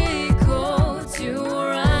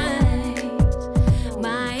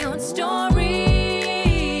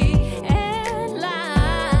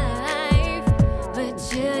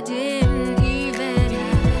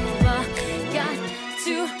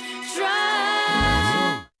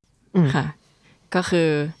ค่ะก็คือ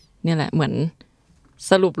เนี่ยแหละเหมือน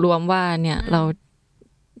สรุปรวมว่าเนี่ยเรา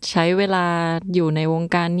ใช้เวลาอยู่ในวง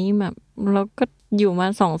การนี้แบบเราก็อยู่มา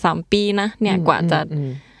 2-3 ปีนะเนี่ยกว่าจ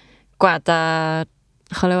ะ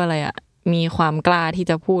เขาเรียกว่าอะไรอ่ะมีความกล้าที่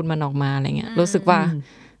จะพูดมันออกมาอะไรเงี้ยรู้สึกว่า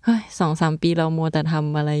เฮ้ย 2-3 ปีเรามัวแต่ท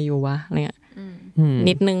ำอะไรอยู่วะอะไรเงี้ย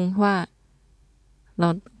นิดนึงว่าเรา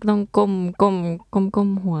ต้องก้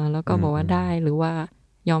มหัวแล้วก็บอกว่าได้หรือว่า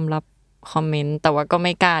ยอมรับคอมเมนต์แต่ว่าก็ไ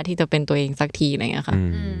ม่กล้าที่จะเป็นตัวเองสักทีอะไรเงี้ยค่ะ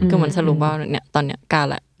ก็เหมือนสรุปว่าเนี่ยตอนเนี้ยกล้า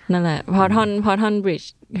ละนั่นแหละพอท่อนบริด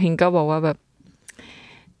จ์เฮงก็บอกว่าแบบ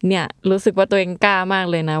เนี่ยรู้สึกว่าตัวเองกล้ามาก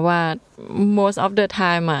เลยนะว่า most of the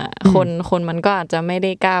time อ่ะคนมันก็อาจจะไม่ไ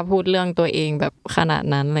ด้กล้าพูดเรื่องตัวเองแบบขนาด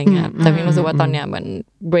นั้นอะไรเงี้ยแต่พี่รู้สึกว่าตอนเนี้ยเหมือน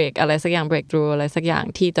เบรกอะไรสักอย่าง break through อะไรสักอย่าง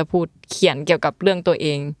ที่จะพูดเขียนเกี่ยวกับเรื่องตัวเอ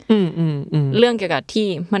งเรื่องเกี่ยวกับที่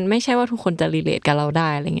มันไม่ใช่ว่าทุกคนจะ relate กับเราได้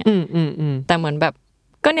อะไรเงี้ยแต่เหมือนแบบ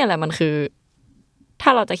ก็เนี่ยแหละมันคือถ้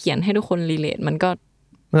าเราจะเขียนให้ทุกคน relate มันก็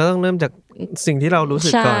ต้องเริ่มจากสิ่งที่เรารู้สึ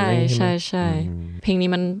กก่อนใช่เพลงนี้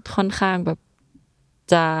มันค่อนข้างแบบ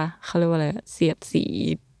จะเขาเรียกว่าอะไรเสียดสี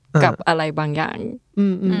กับอะไรบางอย่าง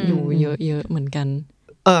อยู่เยอะๆเหมือนกัน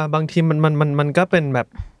บางทีมันก็เป็นแบบ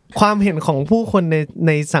ความเห็นของผู้คนใ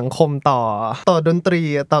นสังคมต่อดนตรี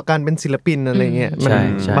ต่อการเป็นศิลปินอะไรเงี้ยมัน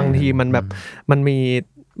บางทีมันแบบมัน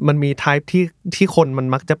มีไทป์ที่คนมัน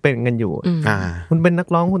มักจะเป็นกันอยู่คุณเป็นนัก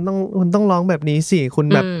ร้องคุณต้องร้องแบบนี้สิคุณ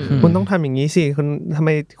แบบคุณต้องทำอย่างนี้สิคุณทำไม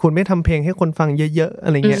คุณไม่ทำเพลงให้คนฟังเยอะๆอะ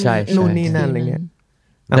ไรเงี้ยนู่นนี่นั่นอะไรเงี้ย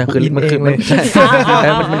แต่คือมันคือ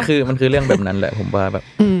มันคือเรื่องแบบนั้นแหละผมว่าแบบ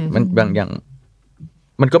มันบางอย่าง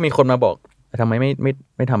มันก็มีคนมาบอกทำไม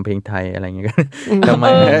ไม่ทำเพลงไทยอะไรเงี้ยทำไม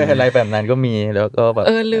อะไรแบบนั้นก็มีแล้วก็แบบ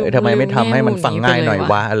ทำไมไม่ทำให้มันฟังง่ายหน่อย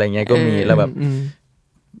วะอะไรเงี้ยก็มีแล้วแบบ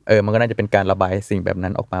มันก็น่าจะเป็นการระบายสิ่งแบบนั้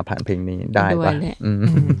นออกมาผ่านเพลงนี้ได้ป่ะ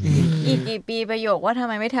อีกกี่ปีประโยคว่าทำ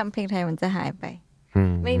ไมไม่ทำเพลงไทยมันจะหายไป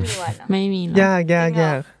ไม่มีวันไม่มียาก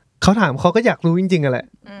เขาถามเขาก็อยากรู้จริงๆอะแหละ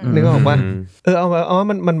นึกออกว่าเอาว่า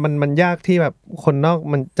มันยากที่แบบคนนอก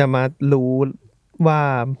มันจะมารู้ว่า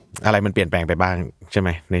อะไรมันเปลี่ยนแปลงไปบ้างใช่ไหม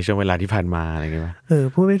ในช่วงเวลาที่ผ่านมาอะไรเงี้ย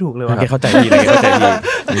พูดไม่ถูกเลยว่ะเข้าใจดีเลยเข้าใจดี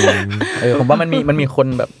ผมว่ามันมีคน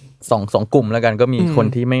แบบสองกลุ่มแล้วกันก็มีคน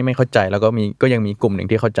ที่ไม่เข้าใจแล้วก็ยังมีกลุ่มหนึ่ง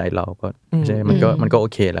ที่เข้าใจเราก็ใช่มันก็โอ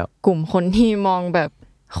เคแล้วกลุ่มคนที่มองแบบ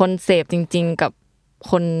คนเสพจริงๆกับ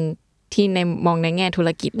คนที่มองในแง่ธุร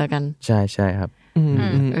กิจแล้วกันใช่ครับ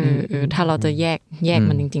ถ้าเราจะแยก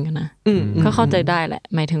มันจริงๆนะก็เข้าใจได้แหละ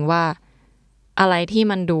หมายถึงว่าอะไรที่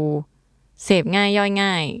มันดูเสพง่ายย่อย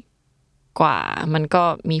ง่ายกว่ามันก็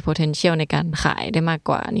มี potential ในการขายได้มาก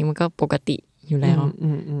กว่านี่มันก็ปกติอยู่แล้ว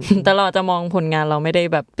แต่เราจะมองผลงานเราไม่ได้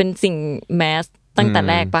แบบเป็นสิ่งแมสตั้งแต่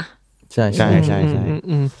แรกปะใช่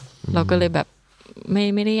เราก็เลยแบบ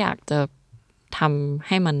ไม่ได้อยากจะทำใ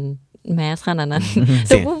ห้มันแมสขนาดนั้นแ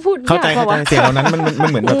ต่พูดเข้าใจเสียงเรานั้นมัน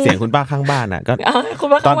เหมือนแบบเสียงคุณป้าข้างบ้านอ่ะก็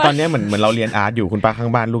ตอนนี้เหมือนเราเรียนอาร์ตอยู่คุณป้าข้า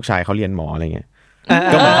งบ้านลูกชายเขาเรียนหมออะไรเงี้ย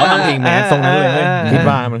ก็เหมือนเขาทำเพลงแมสทรงนั้นเลยคิด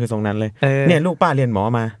ว่ามันคือทรงนั้นเลยเนี่ยลูกป้าเรียนหมอ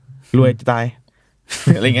มารวยจะตาย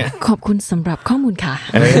อะไรเงี้ยขอบคุณสำหรับข้อมูลค่ะ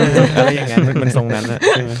อะไรอย่างเงี้ยมันทรงนั้นอะ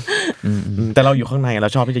แต่เราอยู่ข้างในเรา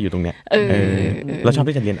ชอบที่จะอยู่ตรงเนี้ยเราชอบ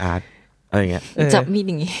ที่จะเรียนอาร์ตอะไรเงี้ยจับมีด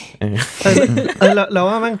อย่างงี้แล้ว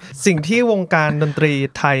ว่ามันสิ่งที่วงการดนตรี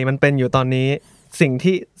ไทยมันเป็นอยู่ตอนนี้สิ่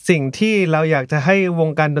งที่เราอยากจะให้วง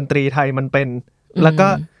การดนตรีไทยมันเป็นแล้วก็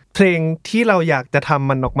เพลงที่เราอยากจะทำ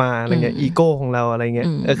มันออกมาอะไรเงี้ยอีโก้ของเราอะไรเงี้ย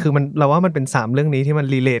คือมันเราว่ามันเป็น3เรื่องนี้ที่มัน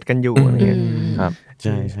รีเลทกันอยู่อะไรเงี้ยครับใ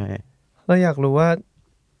ช่เราอยากรู้ว่า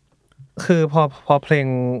คือพอเพลง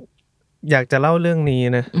อยากจะเล่าเรื่องนี้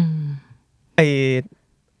นะ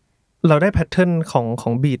เราได้แพทเทิร์นขอ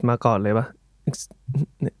งบีทมาก่อนเลยป่ะ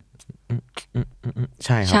ใ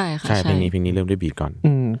ช่ครับใช่เพลงนี้เริ่มด้วยบีทก่อน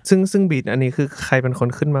ซึ่งบีทอันนี้คือใครเป็นคน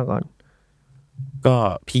ขึ้นมาก่อนก็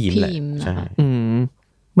พี่ยิ้มแหละใช่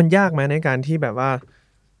มันยากไหมในการที่แบบว่า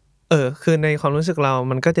คือในความรู้สึกเรา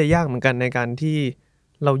มันก็จะยากเหมือนกันในการที่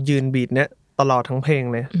เรายืนบีทเนี้ยตลอดทั้งเพลง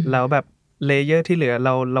เลยแล้วแบบเลเยอร์ที่เหลือเร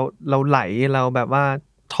าไหลเราแบบว่า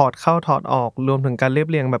ถอดเข้าถอดออกรวมถึงการเรียบ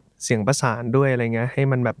เรียงแบบเสียงประสานด้วยอะไรเงี้ยให้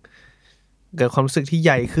มันแบบเกิดความรู้สึกที่ใ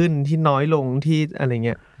หญ่ขึ้นที่น้อยลงที่อะไรเ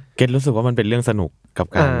งี้ยเกตรู้สึกว่ามันเป็นเรื่องสนุกกับ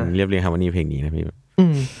การเรียบเรียงฮาร์โมนีเพลงนี้นะพี่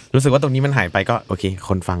รู้สึกว่าตรงนี้มันหายไปก็โอเคค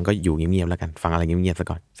นฟังก็อยู่เงียบๆแล้วกันฟังอะไรเงียบๆซะ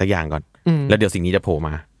ก่อนสักอย่างก่อนแล้วเดี๋ยวสิ่งนี้จะโผล่ม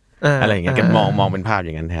าอะไรอย่างเงี้ยเกตมองเป็นภาพอ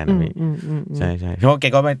ย่างนั้นแทนนะพี่ใช่เพราะเก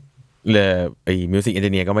ตก็ไม่เลยไอ้มิวสิกเอน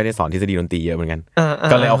จิเนียร์ก็ไม่ได้สอนทฤษฎีดนตรีเยอะเหมือนกัน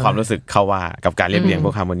ก็เลยเอาความรู้สึกเข้าว่ากับการเรียบเรียงพ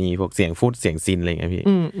วกฮาร์โมนีพวกเสียงฟูดเสียงซินอะไรอย่างเงี้ยพี่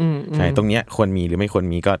ใช่ตรงเนี้ยควรมีหรือไม่ควร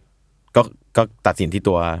มีก็ตัดสินที่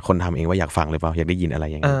ตัวคนทำเองว่าอยากฟังหรือเปล่าอยากได้ยินอะไร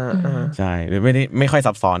อย่างเงี้ยใช่หรือไม่ค่อย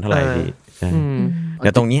ซับซ้อนเท่าไหร่พี่ใช่เดี๋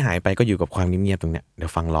ยวตรงนี้หายไปก็อยู่กับความเงียบๆตรงเนี้ยเดี๋ย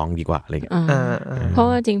วฟังร้องดีกว่าอะไรอย่างเงี้ยเพราะ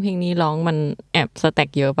ว่าจริงเพลงนี้ร้องมันแอบสแต็ก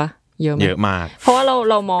เยอะปะเยอะมากเพราะว่า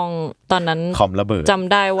เรามองตอนนั้นคอมระเบิดจ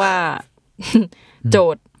ำได้ว่าโจ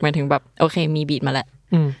ทย์หมายถึงแบบโอเคมีบีทมาแล้ว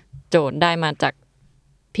โจทย์ได้มาจาก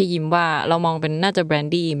พี่ยิ้มว่าเรามองเป็นน่าจะแบรน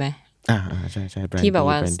ดี้ไหมใช่ที่แบบ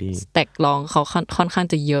ว่าสแต็กร้องเขาค่อนข้าง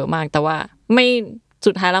จะเยอะมากแต่ว่าไม่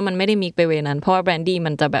สุดท้ายแล้วมันไม่ได้มิกไปเวนั้นเพราะว่าแบรนดี้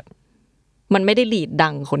มันจะแบบมันไม่ได้ลีดดั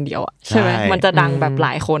งคนเดียวอ่ะใช่ไหมมันจะดังแบบหล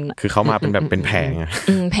ายคนคือเขามาเป็นแบบเป็นแผงอ่ะ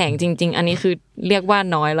แผงจริงๆอันนี้คือเรียกว่า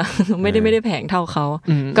น้อยแล้วไม่ได้แผงเท่าเขา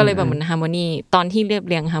ก็เลยแบบมันฮาร์โมนีตอนที่เรียบ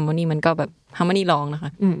เรียงฮาร์โมนีมันก็แบบฮาร์โมนีร้องนะค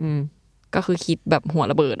ะก็คือคิดแบบหัว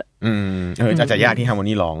ระเบิดจะยากที่ฮาร์โม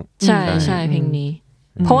นีร้องใช่เพลงนี้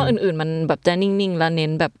เพราะว่าอื่นๆมันแบบจะนิ่งๆแล้วเน้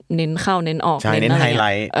นแบบเน้นเข้าเน้นออกใช่เน้นไฮไล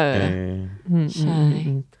ท์ใช่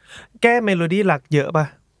แก้เมโลดี้หลักเยอะป่ะ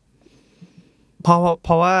เพ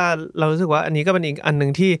ราะว่าเรารู้สึกว่าอันนี้ก็เป็นอีกอันนึ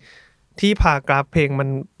งที่พากราฟเพลงมัน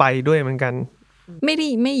ไปด้วยเหมือนกันไ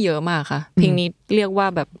ม่เยอะมากค่ะเพลงนี้เรียกว่า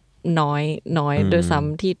แบบน้อยโดยซ้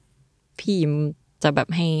ำที่พี่ยิ้มจะแบบ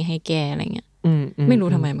ให้แก้อะไรเงี้ยไม่รู้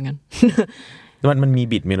ทำไมเหมือนกันมันมี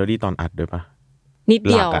บิดเมโลดี้ตอนอัดด้วยป่ะนิด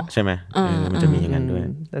เดียวใช่ไหมมันจะมีอย่างนั้นด้วย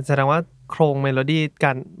แต่แสดงว่าโครงเมโลดี้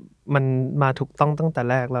กันมันมาถูกต้องตั้งแต่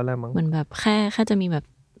แรกแล้วแหละมั้งมันแบบแค่จะมีแบบ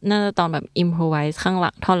น่าจะตอนแบบอิมโพรไวส์ข้างห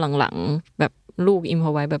ลังท่อนหลังๆแบบลูกอิมโพร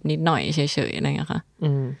ไวส์แบบนิดหน่อยเฉยๆอะไรอย่างเงี้ยค่ะ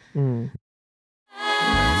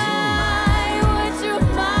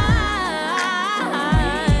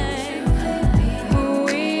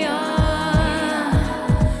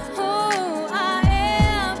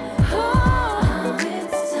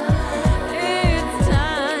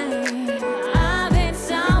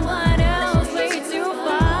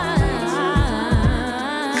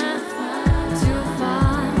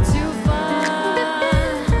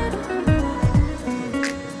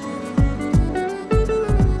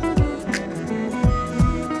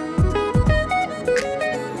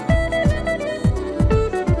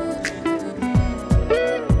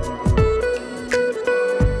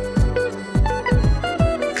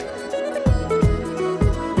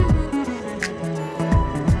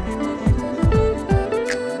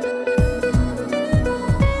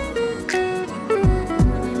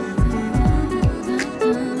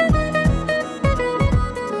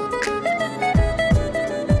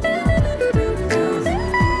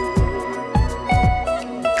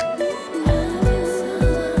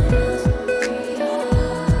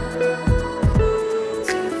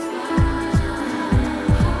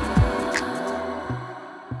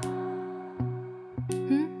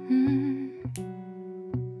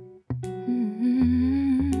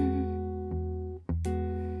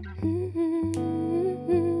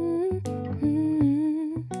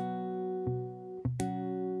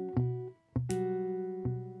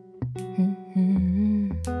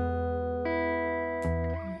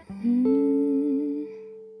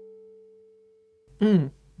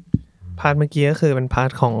พาร์ทเมื่อกี้ก็คือเป็นพาร์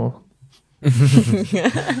ทข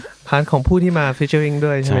องผู้ที่มาฟีเจอริง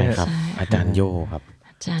ด้วยใช่ไห ใช่ ม ครับ อาจารย์โยครับ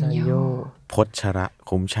อาจารย์โย พชระ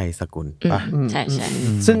คุ้มชัยสกุลปะ ใช่ใช่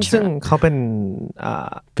ซึ่งเขาเป็น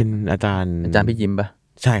เป็นอาจารย์ พี่ยิ้มปะ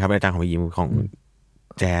ใช่ครับเป็นอาจารย์ของพี่ยิมของ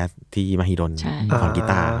แจ๊สที่มหิดลสอนกี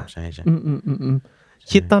ตาร์ครับใช่ใช่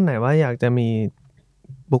คิดตอนไหนว่าอยากจะมี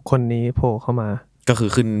บุคคลนี้โผล่เข้ามา ก็คือ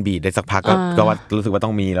ขึ้นบีทได้สักพักก็ว่ารู้สึกว่าต้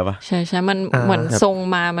องมีแล้วปะ ใช่ใช่มันเหมือนทรง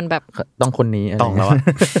มามันแบบ ต้องคนนี้ ต้องแล้วอะ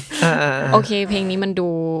โอเคเพลงนี้มัน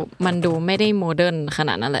ดูไม่ได้โมเดิร์นขน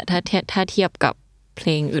าดนั้นแหละถ้าเทียบกับเพล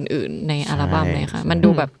งอื่นๆในอัลบั้มเลยค่ะมันดู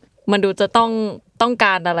แบบมันดูจะต้องก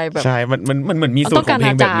ารอะไรแบบใช่มันเหมือนมีสูตรของเพล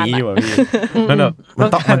งแบบนี้อยู่อะพี่นั่นแบบมัน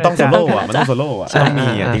ต้องโซโล่อะมันต้องโซโล่อะต้องมี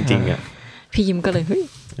อะจริงๆอะ พี่ยิ้มก็เลยเฮ้ย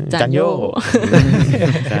จานโย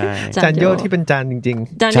ใช่ จานโยที่เป็นจานจริง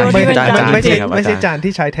จานโยที่เป็นจาน ๆไม่ใช่ ครับ ไม่ใช่จาน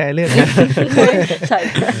ที่ใช้แทเลือดนะ ใช่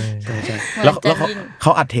แล้วเข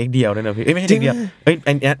าอัดเทคเดียวด้วยนะพี่ไม่ใช่เทคเดียว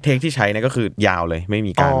อันนี้เทคที่ใช้เนี่ยก็คือยาวเลยไม่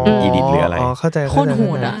มีการอีดิทหรืออะไร เข้าใจ โคตรโห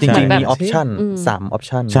ดอะ จริงๆมีออปชั่น อืม 3 ออป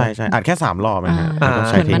ชั่น ใช่อัดแค่3 รอบนะฮะต้อง เห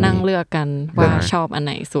ใช้ มือน เทค มานั่ง นิค เลือกกันว่าชอบอันไ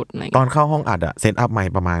หนสุดอะไร ตอนเข้าห้องอัดอะเซตอัพไม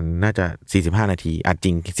ค์ประมาณน่าจะ45 นาทีอัดจ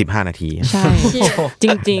ริง15 นาที ใช่จ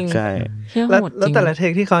ริงๆ ใช่ เชี่ย แล้ว โหดจ แล้ว ริง แต่ละเท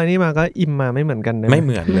คที่เขานี่มาก็อิมมาไม่เหมือนกันนะ ไม่เห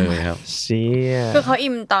มือนเลยครับ เชี่ย คือเขาอิ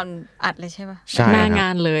มตอนอัดเลยใช่ป่ะ ใช่ หน้า ครับ งา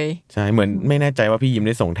นเลย ใช่เหมือนไม่แน่ใจว่าพี่ยิมไ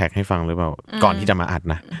ด้ส่งแท็กให้ฟังหรือเปล่าก่อนที่จะมาอัด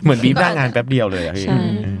นะเหมือนบีบหน้างานแป๊บเดียวเลยอะพี่ ใช่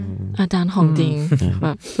อาจารย์ของจริงแบ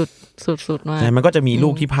บสุดมาก ใช่มันก็จะมีลู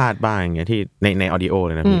กที่พลาดบ้างอย่างเงี้ยที่ในออดิโอเ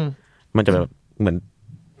ลยนะพี่มันจะแบบเหมือน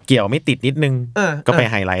เกี่ยวไม่ติดนิดนึงก็ไป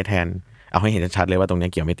ไฮไลท์แทนเอาให้เห็นชัดเลยว่าตรงเนี้ย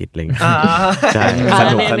เกี่ยวไม่ติดเลยใช่ส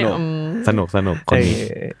นุกคนนี้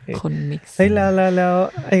คนมิกซ์ เฮ้ยแล้ว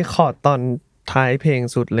ไอ้คอร์ดตอนท้ายเพลง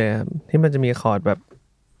สุดเลยครับที่มันจะมีคอร์ดแบบ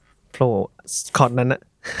โผล่คอร์ดนั้นอะ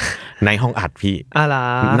ในห้องอัดพี่ อะไร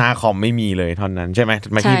หน้าคอมไม่มีเลยท่อนนั้นใช่ไหม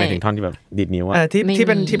ไม่ที่หมายถึงท่อนที่แบบดีดนิ้วอะ ที่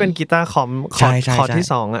เป็นกีตาร์คอมคอร์ด ใช่ คอร์ดที่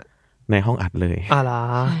2อะ ในห้องอัดเลย อะไร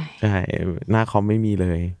ใช่หน้าคอมไม่มีเล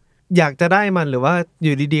ย อยากจะได้มันหรือว่าอ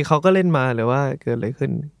ยู่ดีๆเขาก็เล่นมาหรือว่าเกิดอะไรขึ้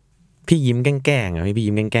น พี่ยิ้มแกล้งๆอ่ะพี่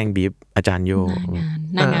ยิ้มแกล้งบีบอาจารย์โย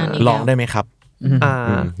หน้างานอีก ลองได้ไหมครับ อ่า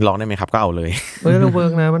ลองได้ไหมครับก็เอาเลย เฮ้ยเราเวิร์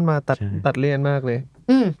กนะมันมาตัดเลียนมากเลย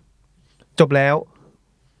จบแล้ว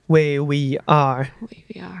Where We Are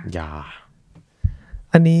อย่า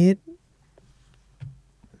อันนี้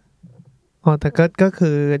แต่ก็คื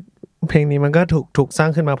อเพลงนี้มันก็ถูกสร้าง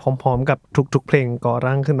ขึ้นมาพร้อมๆกับทุกเพลงก่อ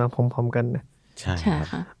ร่างขึ้นมาพร้อมๆกันนะ ใช่ ใช่ ครับ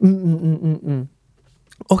ค่ะ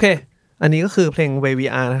โอเค อันนี้ก็คือเพลง Where We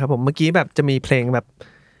Are นะครับผมเมื่อกี้แบบจะมีเพลงแบบ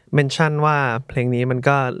เมนชั่นว่าเพลงนี้มัน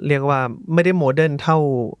ก็เรียกว่าไม่ได้โมเดิร์นเท่า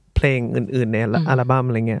เพลงอื่นๆในอัลบั้ม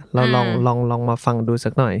อะไรเงี้ยเราลองมาฟังดูสั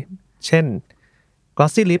กหน่อย เช่น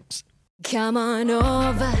Glossy Lips Come on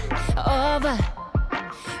over.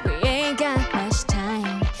 We ain't got much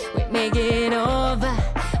time. We make it over.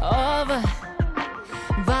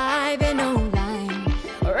 Vibing online.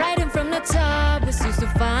 Riding from the top. This is so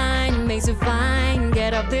fine, makes you fine.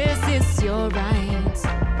 Get up, this is your right.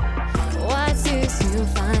 What's this you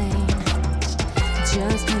find?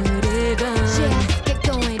 Just put it on. Yeah, get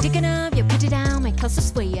going, digging up, you put it down, my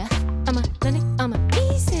closest way. I'ma done it, I'ma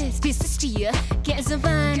pieces to you. Getting some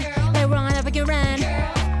fun, like run up again, run.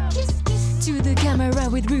 To the camera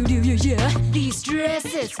with Rudy, yeah. These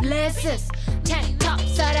dresses, laces, tank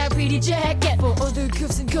tops, side-eye pretty jacket for all the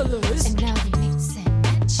curves and colors. And now we mix and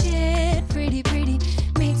match it, pretty,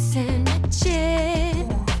 mix and match it.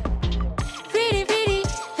 Pretty,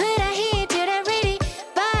 hood I heat to that ready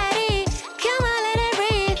body. Come on, let it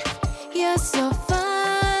breathe. You're so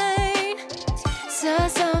fine, so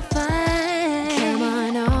fine. Come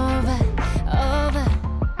on over.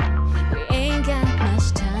 We ain't got much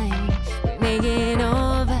time. We make it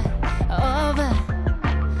over.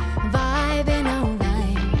 Vibing all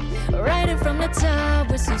night. Riding from the top,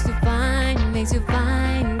 we're so fine, makes you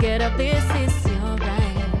fine. Get up, this is your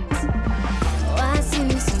right. What's you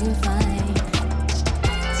fine?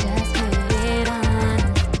 Just put it on.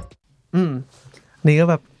 นี่ก็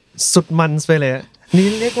แบบสุดมันไปเลยอะนี่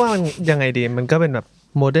เรียกว่ามันยังไงดีมันก็เป็นแบบ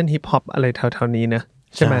โมเดิร์นฮิปฮอปอะไรแถวๆนี้นะ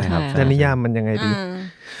ใช่ไหม ใช่ครับ จะนิยามมันยังไงดี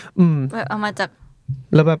แบบเอามาจาก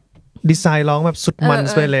แล้วแบบดีไซน์ร้องแบบสุดมัน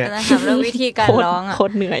ไปเลยอะ ถามเรื่องวิธีการร้องอ่ะ โค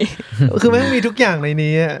ตรเหนื่อย คือแม่งมีทุกอย่างใน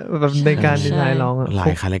นี้อะแบบในการดีไซน์ร้องอะ หลา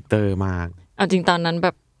ยคาแรคเตอร์มาก เอาจริงตอนนั้นแบ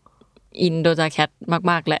บอินโดจาแคท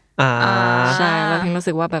มากๆแหละ ใช่แล้วเพียงรู้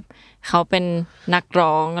สึกว่าแบบเขาเป็นนัก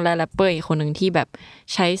ร้องและแรปเปอร์อีกคนหนึ่งที่แบบ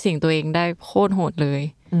ใช้เสียงตัวเองได้โคตรโหดเลย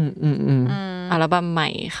อัลบั้มใหม่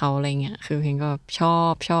เขาอะไรเงี้ยคือเพลงก็ชอ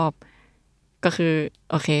บก็คือ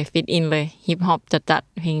โอเคฟิตอินเลยฮิปฮอปจัด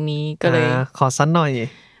เพลงนี้ก็เลย ขอสั้นหน่อย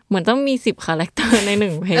เหมือนต้องมี10คาแรคเตอร์ใน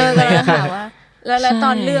1เพลง เลยอะค่ะว่า แล้วต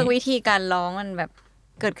อนเลือกวิธีการร้องมันแบบ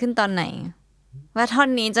เกิดขึ้นตอนไหน ว่าท่อน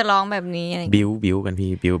นี้จะร้องแบบนี้อะไรบิวกันพี่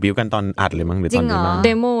บิวกันตอนอัดเลยมั้งหรือตอนนี้มั้ง เด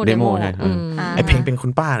โม ใช่ไอเพลงเป็นคุ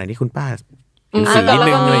ณป้าไหนที่คุณป้า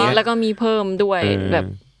แล้วก็มีเพิ่มด้วยแบบ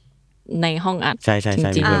ในห้องอัดใช่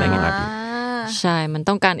มีเพิ่มในห้องอัดใช่มัน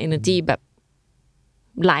ต้องการ energy แบบ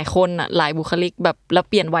หลายคนอ่ะหลายบุคลิกแบบแล้ว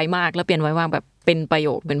เปลี่ยนไวมากแบบเป็นประโย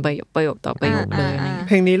คต่อประโยคเลยอะไรเงี้ยเ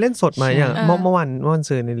พลงนี้เล่นสดมาอย่างเมื่อวัน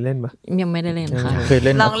ซื้อนี่เล่นปะยังไม่ได้เล่นค่ะเคยเ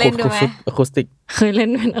ล่นอะคูสติกเคยเล่น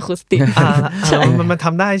เป็นอะคูสติกมันท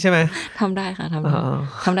ำได้ใช่ไหมทำได้ค่ะท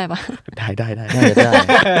ำได้ปะได้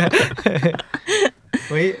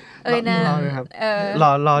เฮ้ยนะรอเลยครับ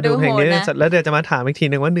รอดูเพลงนี้แล้วเดี๋ยวจะมาถามอีกที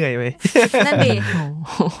นึงว่าเหนื่อยไหมนั่นดิ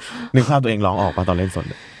นึกภาพตัวเองร้องออกป่ะตอนเล่นสด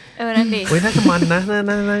นั่นดิน่าจะมันนะ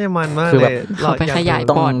น่าจะมันมากเลยเราไปขยาย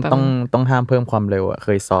ปอดต้องห้ามเพิ่มความเร็วอ่ะเค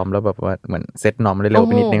ยซ้อมแล้วแบบว่าเหมือนเซตนอมเร็วไ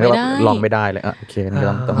ปนิดนึงแล้วลองไม่ได้เลยโอเคนี่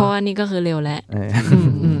ต้องเพราะว่านี่ก็คือเร็วแล้ว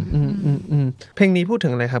เพลงนี้พูดถึ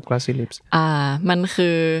งอะไรครับ Glassy Lips มันคื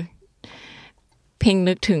อเพลง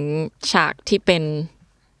นึกถึงฉากที่เป็น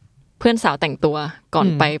เพื่อนสาวแต่งตัวก่อน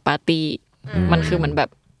ไปปาร์ตี้มันคือเหมือนแบบ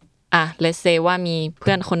let's say ว่ามีเ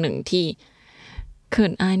พื่อนคนหนึ่งที่เขิ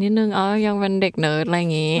นอายนิดนึงยังเป็นเด็กเนิร์ดอะไรอย่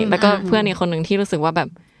างงี้แล้วก็เพื่อนอีกคนหนึ่งที่รู้สึกว่าแบบ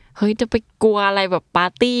เฮ้ยจะไปกลัวอะไรแบบปา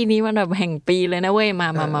ร์ตี้นี้มันแบบแห่งปีเลยนะเว้ยม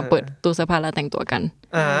าเปิดตู้เสื้อผ้าแล้วแต่งตัวกัน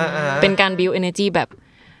เป็นการ build energy แบบ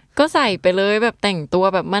ก็ใส่ไปเลยแบบแต่งตัว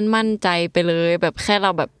แบบมั่นใจไปเลยแบบแค่เร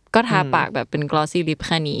าแบบก็ทาปากแบบเป็น glossy lip แ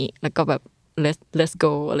ค่นี้แล้วก็แบบ let's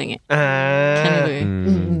go อะไรเงี้ยแค่นี้เลย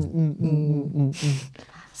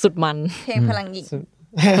สุดมันเพลงพลังหญิง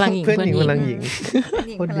เพื่อนหญิงพลังหญิง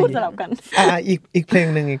พูดสลับกันอีกเพลง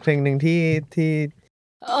หนึ่งที่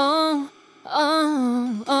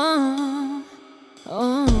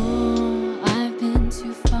I've been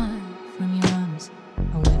too far from your arms,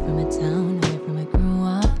 away from a town, away from where I grew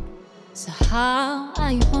up. So how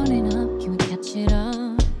are you holding up? Can we catch it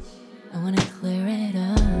up? I wanna clear it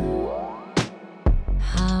up.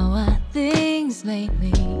 How are things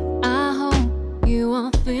lately? I hope you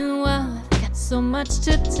all feel well. I've got so much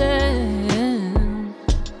to tell.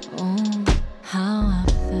 Oh, how I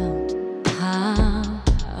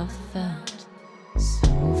felt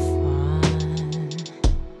so fun.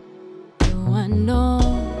 Do I know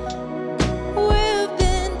we've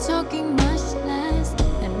been talking much less?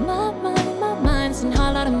 And my mind's in a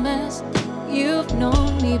lot of mess. You've known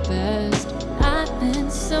me best. I've been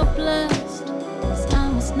so blessed, 'cause I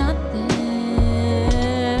was not there.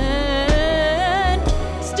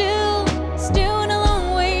 Still in a long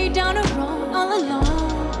way down the road all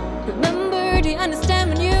alone. Remember to understand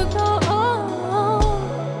when you go.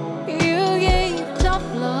 You gave tough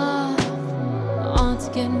love all to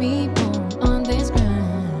get me born on this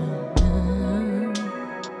ground.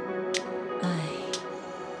 I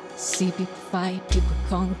see people fight, people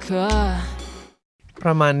conquer. ป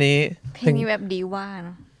ระมาณนี้เพลงนี้แบบดีว่าเน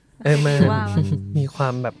าะมีควา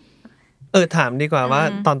มแบบถามดีกว่าว่า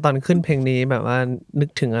ตอนขึ้นเพลงนี้แบบว่านึก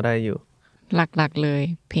ถึงอะไรอยู่หลักๆเลย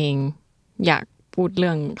เพลงอยากพูดเ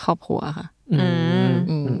รื่องครอบครัวค่ะ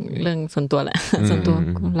เรื่องส่วนตัวแหละส่วนตัว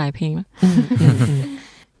หลายเพลงแล้ว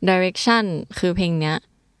direction คือเพลงเนี้ย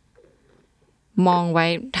มองไว้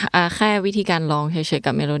แค่วิธีการร้องเฉยๆ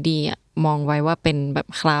กับเมโลดี้มองไว้ว่าเป็นแบบ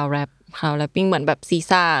คลาวแรปปิ้งเหมือนแบบซี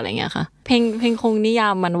ซ่าอะไรเงี้ยค่ะเพลงคงนิยา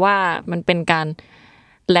มมันว่ามันเป็นการ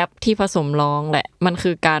แรปที่ผสมร้องแหละมัน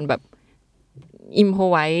คือการแบบอิมโพ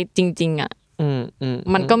ไว้จริง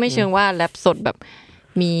ๆมันก็ไม่เชิงว่าแรปสดแบบ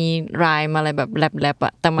มีรายมาอะไรแบบแรป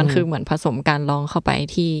แต่มันคือเหมือนผสมการร้องเข้าไป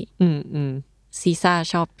ที่ซีซ่า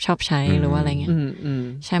ชอบใช้หรือว่าอะไรเงี้ย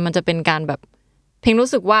ใช่มันจะเป็นการแบบเพลงรู้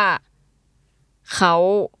สึกว่าเขา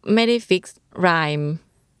ไม่ได้ฟิกซ์ราย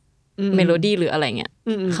เมโลดี้หรืออะไรเงี้ย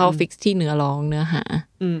เขาฟิกซ์ที่เนื้อร้องเนื้อหา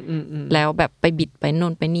แล้วแบบไปบิดไปโน่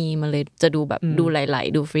นไปนี่มันเลยจะดูแบบดูไหล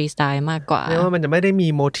ๆดูฟรีสไตล์มากกว่าเพราะว่ามันจะไม่ได้มี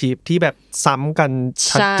โมทีฟที่แบบซ้ำกัน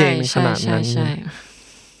ชัดเจนขนาดนั้นใช่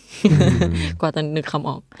กว่าจะนึกคำ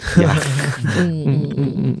ออก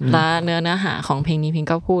แล้วเนื้อหาของเพลงนี้เพลง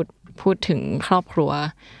ก็พูดถึงครอบครัว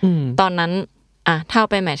ตอนนั้นถ้า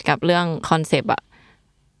ไปแมทช์กับเรื่องคอนเซปต์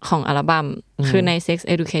ของอัลบั้มคือใน Sex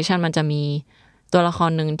Education มันจะมีตัวละค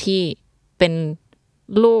รหนึ่งที่เป็น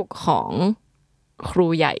ลูกของครู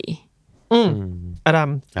ใหญ่อดัม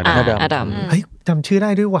เฮ้ยจำชื่อได้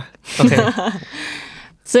ด้วยว่ะโอเค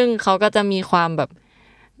ซึ่งเขาก็จะมีความแบบ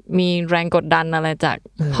มีแรงกดดันอะไรจาก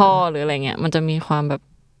พ่อหรืออะไรเงี้ยมันจะมีความแบบ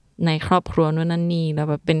ในครอบครัวนู่นนั่นนี่แล้ว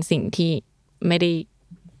แบบเป็นสิ่งที่ไม่ได้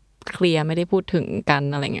เคลียร์ไม่ได้พูดถึงกัน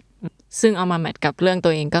อะไรเงี้ยซึ่งเอามาแมทกับเรื่องตั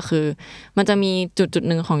วเองก็คือมันจะมีจุด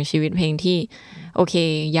หนึ่งของชีวิตเพลงที่โอเค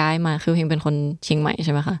ย้ายมาคือเพลงเป็นคนเชียงใหม่ใ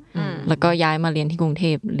ช่ไหมคะแล้วก็ย้ายมาเรียนที่กรุงเท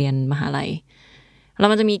พเรียนมหาลัย แล้ว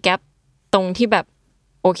มันจะมีแกปตรงที่แบบ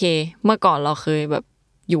โอเคเมื่อก่อนเราเคยแบบ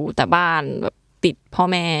อยู่แต่บ้านแบบติดพ่อ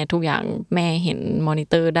แม่ทุกอย่างแม่เห็นมอนิ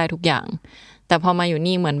เตอร์ได้ทุกอย่างแต่พอมาอยู่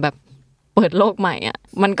นี่เหมือนแบบเปิดโลกใหม่อ่ะ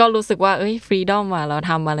มันก็รู้สึกว่าเอ้ยฟรีดอมว่ะเรา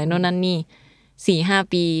ทำอะไรโน่นนั่นนี่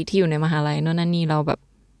 4-5 ปีที่อยู่ในมหาลัยโน่นนั่นนี่เราแบบ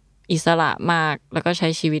อิสระมากแล้วก็ใช้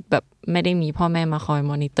ชีวิตแบบไม่ได้มีพ่อแม่มาคอย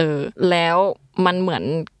มอนิเตอร์แล้วมันเหมือน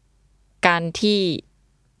การที่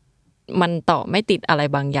มันต่อไม่ติดอะไร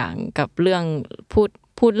บางอย่างกับเรื่อง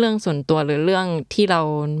พูดเรื่องส่วนตัวหรือเรื่องที่เรา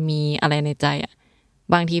มีอะไรในใจอ่ะ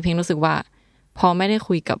บางทีเพลงรู้สึกว่าพอไม่ได้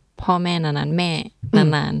คุยกับพ่อแม่นานๆแม่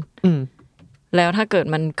นานๆแล้วถ้าเกิด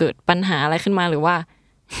มันเกิดปัญหาอะไรขึ้นมาหรือว่า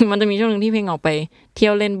มันจะมีช่วงนึงที่เพลงออกไปเที่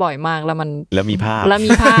ยวเล่นบ่อยมากแล้วมีภา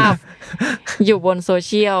พ อยู่บนโซเ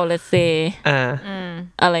ชียลเลทเซ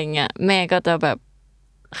อะไรเงี้ยแม่ก็จะแบบ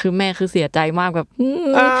คือแม่คือเสียใจมากแบบ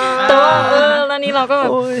แต่ว่าแล้วนี่เราก็แบบ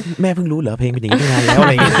แม่เพิ่งรู้เหรอเพลงเป็นอย่างนี้นานแล้วอะ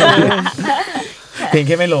ไรเงี้ยเพลงแ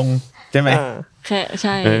ค่ไม่ลงใช่ไหมแค่ใ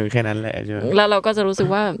ช่แค่นั้นแหละใช่ไหมแล้วเราก็จะรู้สึก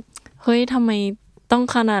ว่าเฮ้ยทำไมต้อง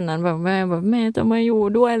ขนาดนั้นแบบแม่จะมาอยู่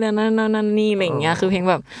ด้วยแล้วนั่นนี่อะไรเงี้ยคือเพลง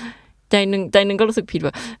แบบใจหนึ่งก็รู้สึกผิดแบ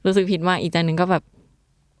บรู้สึกผิดมากอีกใจหนึ่งก็แบบ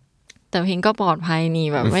แต่เพลงก็ปลอดภัยนี่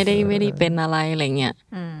แบบไม่ได้เป็นอะไรเงี้ย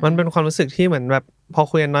มันเป็นความรู้สึกที่เหมือนแบบพอ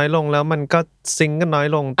คุยกันน้อยลงแล้วมันก็ซิงกันน้อย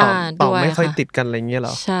ลงต่อไม่ค่อยติดกันอะไรเงี้ยหร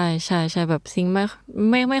อใช่แบบซิงไ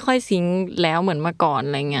ม่ค่อยซิงแล้วเหมือนเมื่อก่อนอ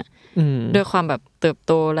ะไรเงี้ยด้วยความแบบเติบโ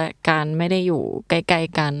ตและการไม่ได้อยู่ใกล้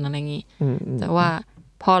ๆกันอะไรอย่างงี้แต่ว่า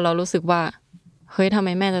พอเรารู้สึกว่าเฮ้ยทำไม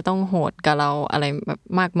แม่จะต้องโหดกับเราอะไรแบบ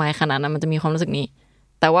มากมายขนาดนั้นมันจะมีความรู้สึกนี้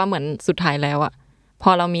แต่ว่าเหมือนสุดท้ายแล้วอะพ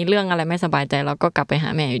อเรามีเรื่องอะไรไม่สบายใจเราก็กลับไปหา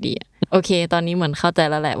แม่อยู่ดีโอเคตอนนี้เหมือนเข้าใจ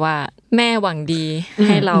แล้วแหละว่าแม่หวังดีใ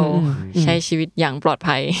ห้เราใช้ชีวิตอย่างปลอด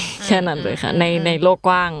ภัยแค่นั้นเลยค่ะในโลกก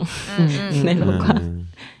ว้างในโลกกว้าง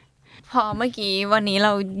พอเมื่อกี้วันนี้เร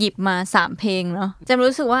าหยิบมา3เพลงเนาะจะ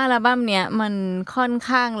รู้สึกว่าอัลบั้มเนี้ยมันค่อน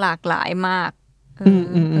ข้างหลากหลายมาก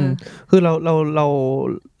คือเร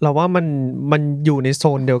าว่ามันอยู่ในโซ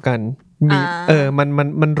นเดียวกันมี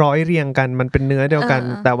มันร้อยเรียงกันมันเป็นเนื้อเดียวกัน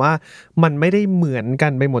แต่ว่ามันไม่ได้เหมือนกั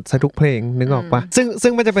นไปหมดซะทุกเพลงนึกออกปะซึ่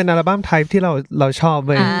งมันจะเป็นอัลบั้มไทป์ที่เราชอบเ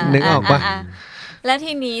ว้ยนึกออกปะและ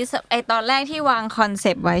ทีนี้ไอตอนแรกที่วางคอนเซ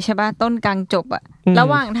ปต์ไว้ใช่ป่ะต้นกลางจบอะระ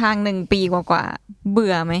หว่างทาง1 ปีกว่าๆเ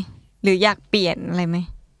บื่อไหมหรืออยากเปลี่ยนอะไรไหม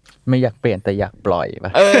ไม่อยากเปลี่ยนแต่อยากปล่อยป่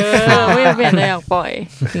ะไม่อยากเปลี่ยนแต่อยากปล่อย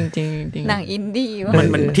จริงๆหนังอินดี้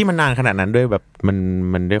มันที่มันนานขนาดนั้นด้วยแบบ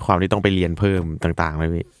มันด้วยความที่ต้องไปเรียนเพิ่มต่างๆเล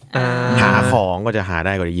ยพี่หาของก็จะหาไ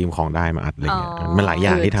ด้ก็จะยืมของได้มาอัดอะไรเงี้ยมันหลายอ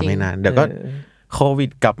ย่างที่ทำให้นานเดี๋ยวก็โควิด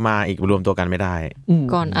กลับมาอีกรวมตัวกันไม่ได้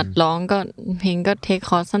ก่อนอัดร้องก็เพลงก็เทค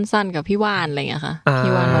คอร์สสั้นๆกับพี่ว่านอะไรเงี้ยค่ะ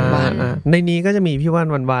พี่ว่านวันในนี้ก็จะมีพี่ว่าน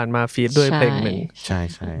วันมาฟีดด้วยเพลงหนึ่งใช่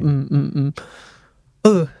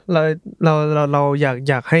เรา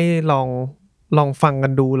อยากให้ลองฟังกั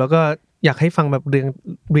นดูแล้วก็อยากให้ฟังแบบเ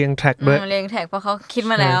รียงแทร็กด้วยเรียงแทร็กเพราะเขาคิด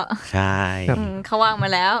มาแล้วใช่เขาวางมา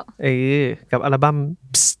แล้วกับอัลบั้ม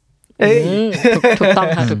ถูกต้อง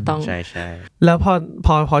ค่ะถูกต้องใช่แล้ว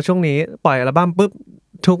พอช่วงนี้ปล่อยอัลบั้มปุ๊บ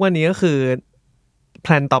ทุกวันนี้ก็คือแพ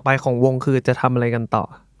ลนต่อไปของวงคือจะทำอะไรกันต่อ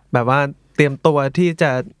แบบว่าเตรียมตัวที่จ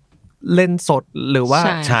ะเล่นสดหรือว่า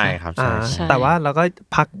ใช่ครับใช่แต่ว่าเราก็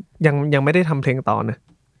พักยังไม่ได้ทำเพลงต่อนะ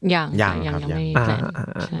ยังไม่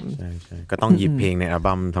แพลนใช่ก็ต้องหยิบเพลงในอัล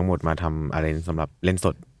บั้มทั้งหมดมาทำอะไรสำหรับเล่นส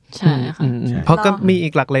ดใช่ค่ะเพราะก็มีอี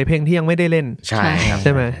กหลักหลายเพลงที่ยังไม่ได้เล่นใช่ครับใ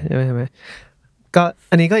ช่ไหมก็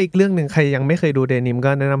อันนี้ก็อีกเรื่องหนึ่งใครยังไม่เคยดูเดนิมก็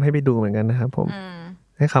แนะนำให้ไปดูเหมือนกันนะครับผม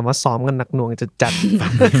ให้คำว่าซ้อมกันหนักหน่วงจะจัด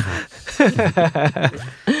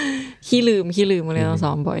ขี้ลืมมาเลยเราซ้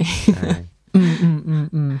อมบ่อย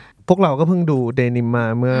พวกเราก็เพิ่งดูเดนิมมา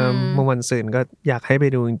เมื่อวันศุกร์ก็อยากให้ไป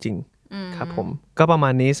ดูจริงๆครับผมก็ประมา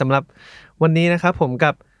ณนี้สำหรับวันนี้นะครับผม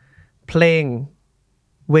กับเพลง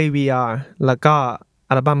Way We Are แล้วก็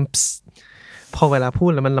อัลบั้มพอเวลาพู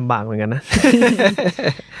ดแล้วมันลำบากเหมือนกันนะ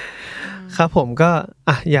ครับผมก็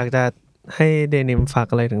อยากจะให้เดนิมฝาก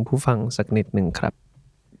อะไรถึงผู้ฟังสักนิดหนึ่งครับ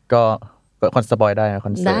ก็คอนสปอยได้ค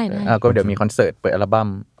อนเสิร์ตก็เดี๋ยวมีคอนเสิร์ตเปิดอัลบั้ม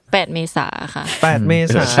8 เมษายนค่ะ8 เม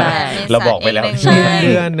ษายนเราบอกไปแล้ว1 เ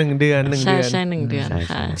ดือนใช่1 เดือน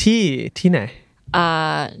ค่ะที่ไหน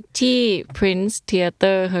ที่ Prince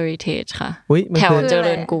Theater Heritage ค่ะแถวเจ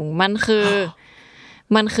ริญกรุงมันคือ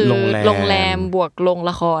โรงแรมบวกโรง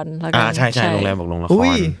ละครแล้วกันใช่โรงแรมบวกโรงละคร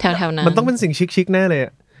แถวๆนั้นมันต้องเป็นสิ่งชิคๆแน่เลย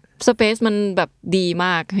สเปซมันแบบดีม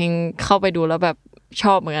ากเพลงเข้าไปดูแล้วแบบช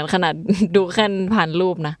อบเหมือนกันขนาดดูแค่ผ่านรู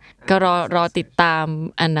ปนะก็รอติดตาม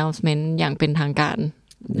announcement อย่างเป็นทางการ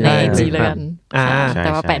ใน IG เลยกันแ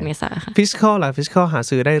ต่ว่า8 เมษายนค่ะฟิสิคอลล่ะฟิสิคอลหา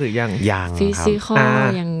ซื้อได้หรือยังฟิสิคอล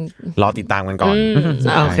ยังรอติดตามกันก่อน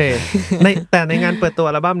โอเคแต่ในงานเปิดตัว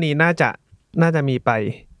อัลบั้มนี้น่าจะมีไป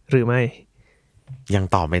หรือไม่ ยัง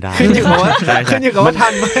ตอบไม่ได้ ขึ้นอยู่กับว่าทั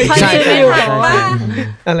นไหม ผลิตไม่ทันปะ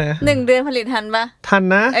อะไร 1 เดือนผลิตทันปะ ทัน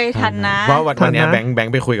นะ ทันนะ ว่าวันนี้แบง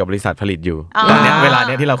ค์ไปคุยกับบริษัทผลิตอยู่ อ๋อ ตอนเนี้ยเวลาเ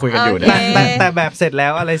นี้ยที่เราคุยกันอยู่เนี่ย โอเค แต่แบบเสร็จแล้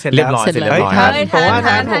วอะไรเสร็จ เรีย แล้ว บร้อยเสร็จเรียบร้อย ทันผม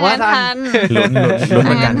ว่าทัน ลุ้นเ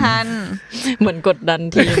หมือนกัน ทัน เหมือนกดดัน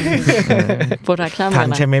ทีมโปรดักชั่น ทัน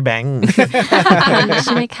ใช่ไหมแบงค์ ใ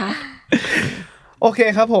ช่ไหมคะ โอเค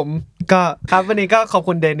ครับผมก็ครับวันนี้ก็ขอบ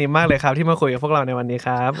คุณเดนิมมากเลยครับที่มาคุยกับพวกเราในวันนี้ค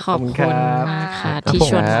รับ ขอบคุณ ครับ มากค่ะที่ช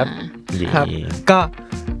วนมา ครับก็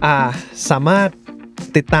สามารถ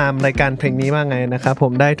ติดตามรายการเพลงนี้ว่าไงนะครับผ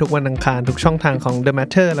มได้ทุกวันอังคารทุกช่องทางของ The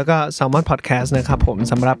Matter แล้วก็ Salmon Podcast นะครับผม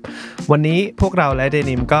สำหรับวันนี้พวกเราและเด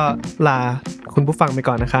นิมก็ลาคุณผู้ฟังไป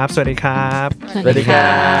ก่อนนะครับสวัสดีครับ สวัสดีครั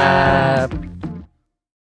บ